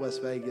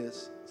Southwest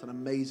Vegas. It's an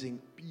amazing,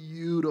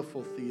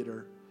 beautiful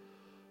theater.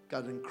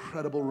 Got an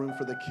incredible room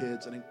for the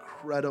kids, an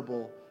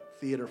incredible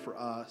theater for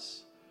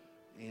us.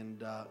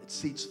 And it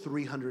seats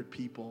 300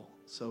 people.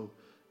 So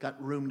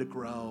got room to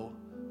grow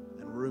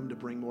and room to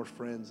bring more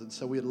friends. And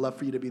so we'd love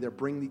for you to be there.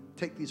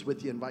 Take these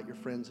with you. Invite your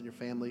friends and your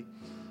family,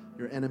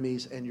 your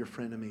enemies and your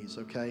frenemies,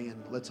 okay?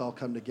 And let's all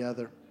come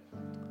together.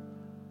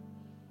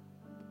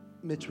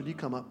 Mitch, would you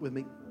come up with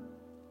me?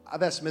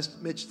 I've asked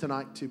Mitch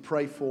tonight to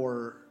pray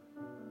for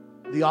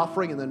the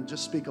offering and then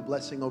just speak a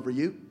blessing over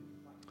you.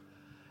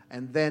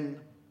 And then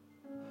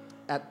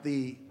at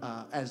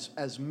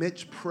as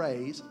Mitch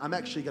prays, I'm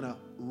actually going to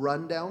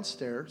run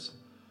downstairs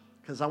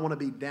because I want to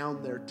be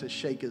down there to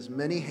shake as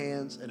many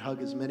hands and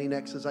hug as many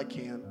necks as I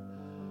can.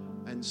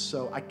 And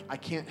so I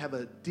can't have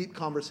a deep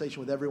conversation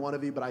with every one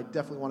of you, but I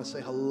definitely want to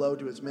say hello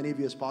to as many of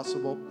you as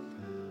possible.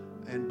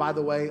 And by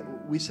the way,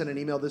 we sent an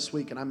email this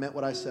week, and I meant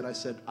what I said. I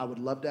said, I would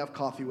love to have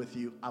coffee with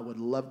you. I would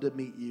love to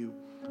meet you.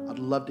 I'd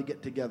love to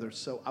get together.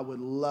 So I would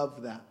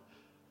love that.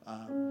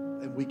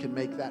 And we can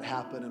make that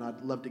happen. And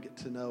I'd love to get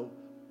to know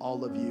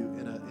all of you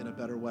in a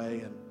better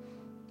way. And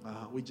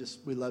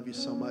we love you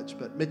so much.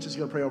 But Mitch is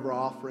going to pray over our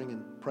offering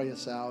and pray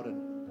us out.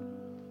 And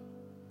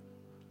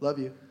love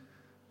you.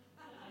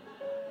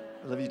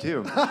 I love you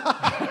too.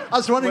 I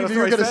was wondering if you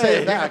were going to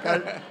say it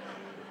back.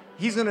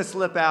 He's going to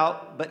slip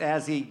out, but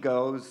as he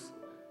goes,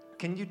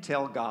 can you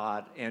tell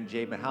God and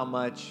Jabin how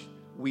much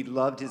we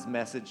loved his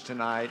message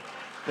tonight?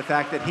 The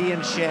fact that he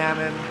and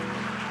Shannon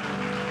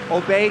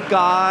obeyed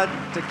God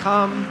to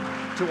come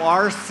to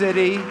our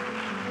city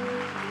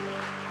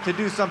to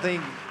do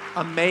something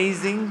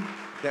amazing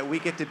that we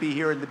get to be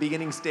here in the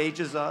beginning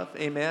stages of.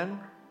 Amen.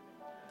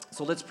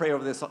 So let's pray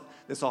over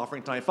this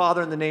offering tonight.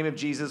 Father, in the name of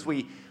Jesus,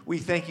 we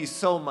thank you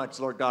so much,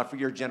 Lord God, for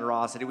your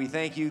generosity. We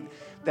thank you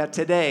that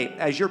today,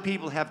 as your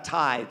people have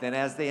tithed and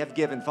as they have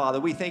given, Father,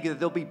 we thank you that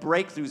there'll be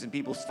breakthroughs in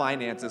people's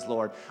finances,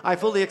 Lord. I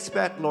fully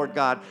expect, Lord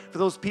God, for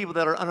those people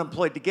that are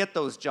unemployed to get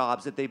those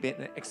jobs that they've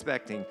been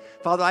expecting.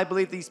 Father, I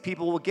believe these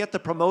people will get the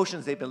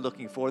promotions they've been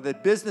looking for,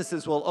 that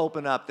businesses will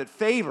open up, that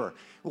favor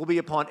will be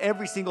upon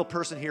every single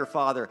person here,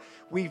 Father.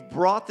 We've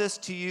brought this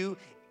to you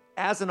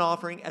as an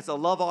offering, as a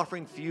love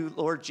offering for you,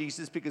 Lord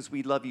Jesus, because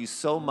we love you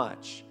so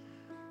much.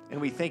 And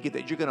we thank you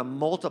that you're going to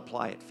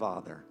multiply it,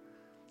 Father,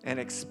 and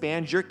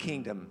expand your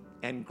kingdom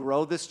and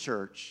grow this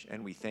church.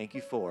 And we thank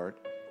you for it.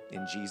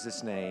 In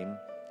Jesus' name,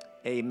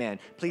 amen.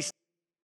 Please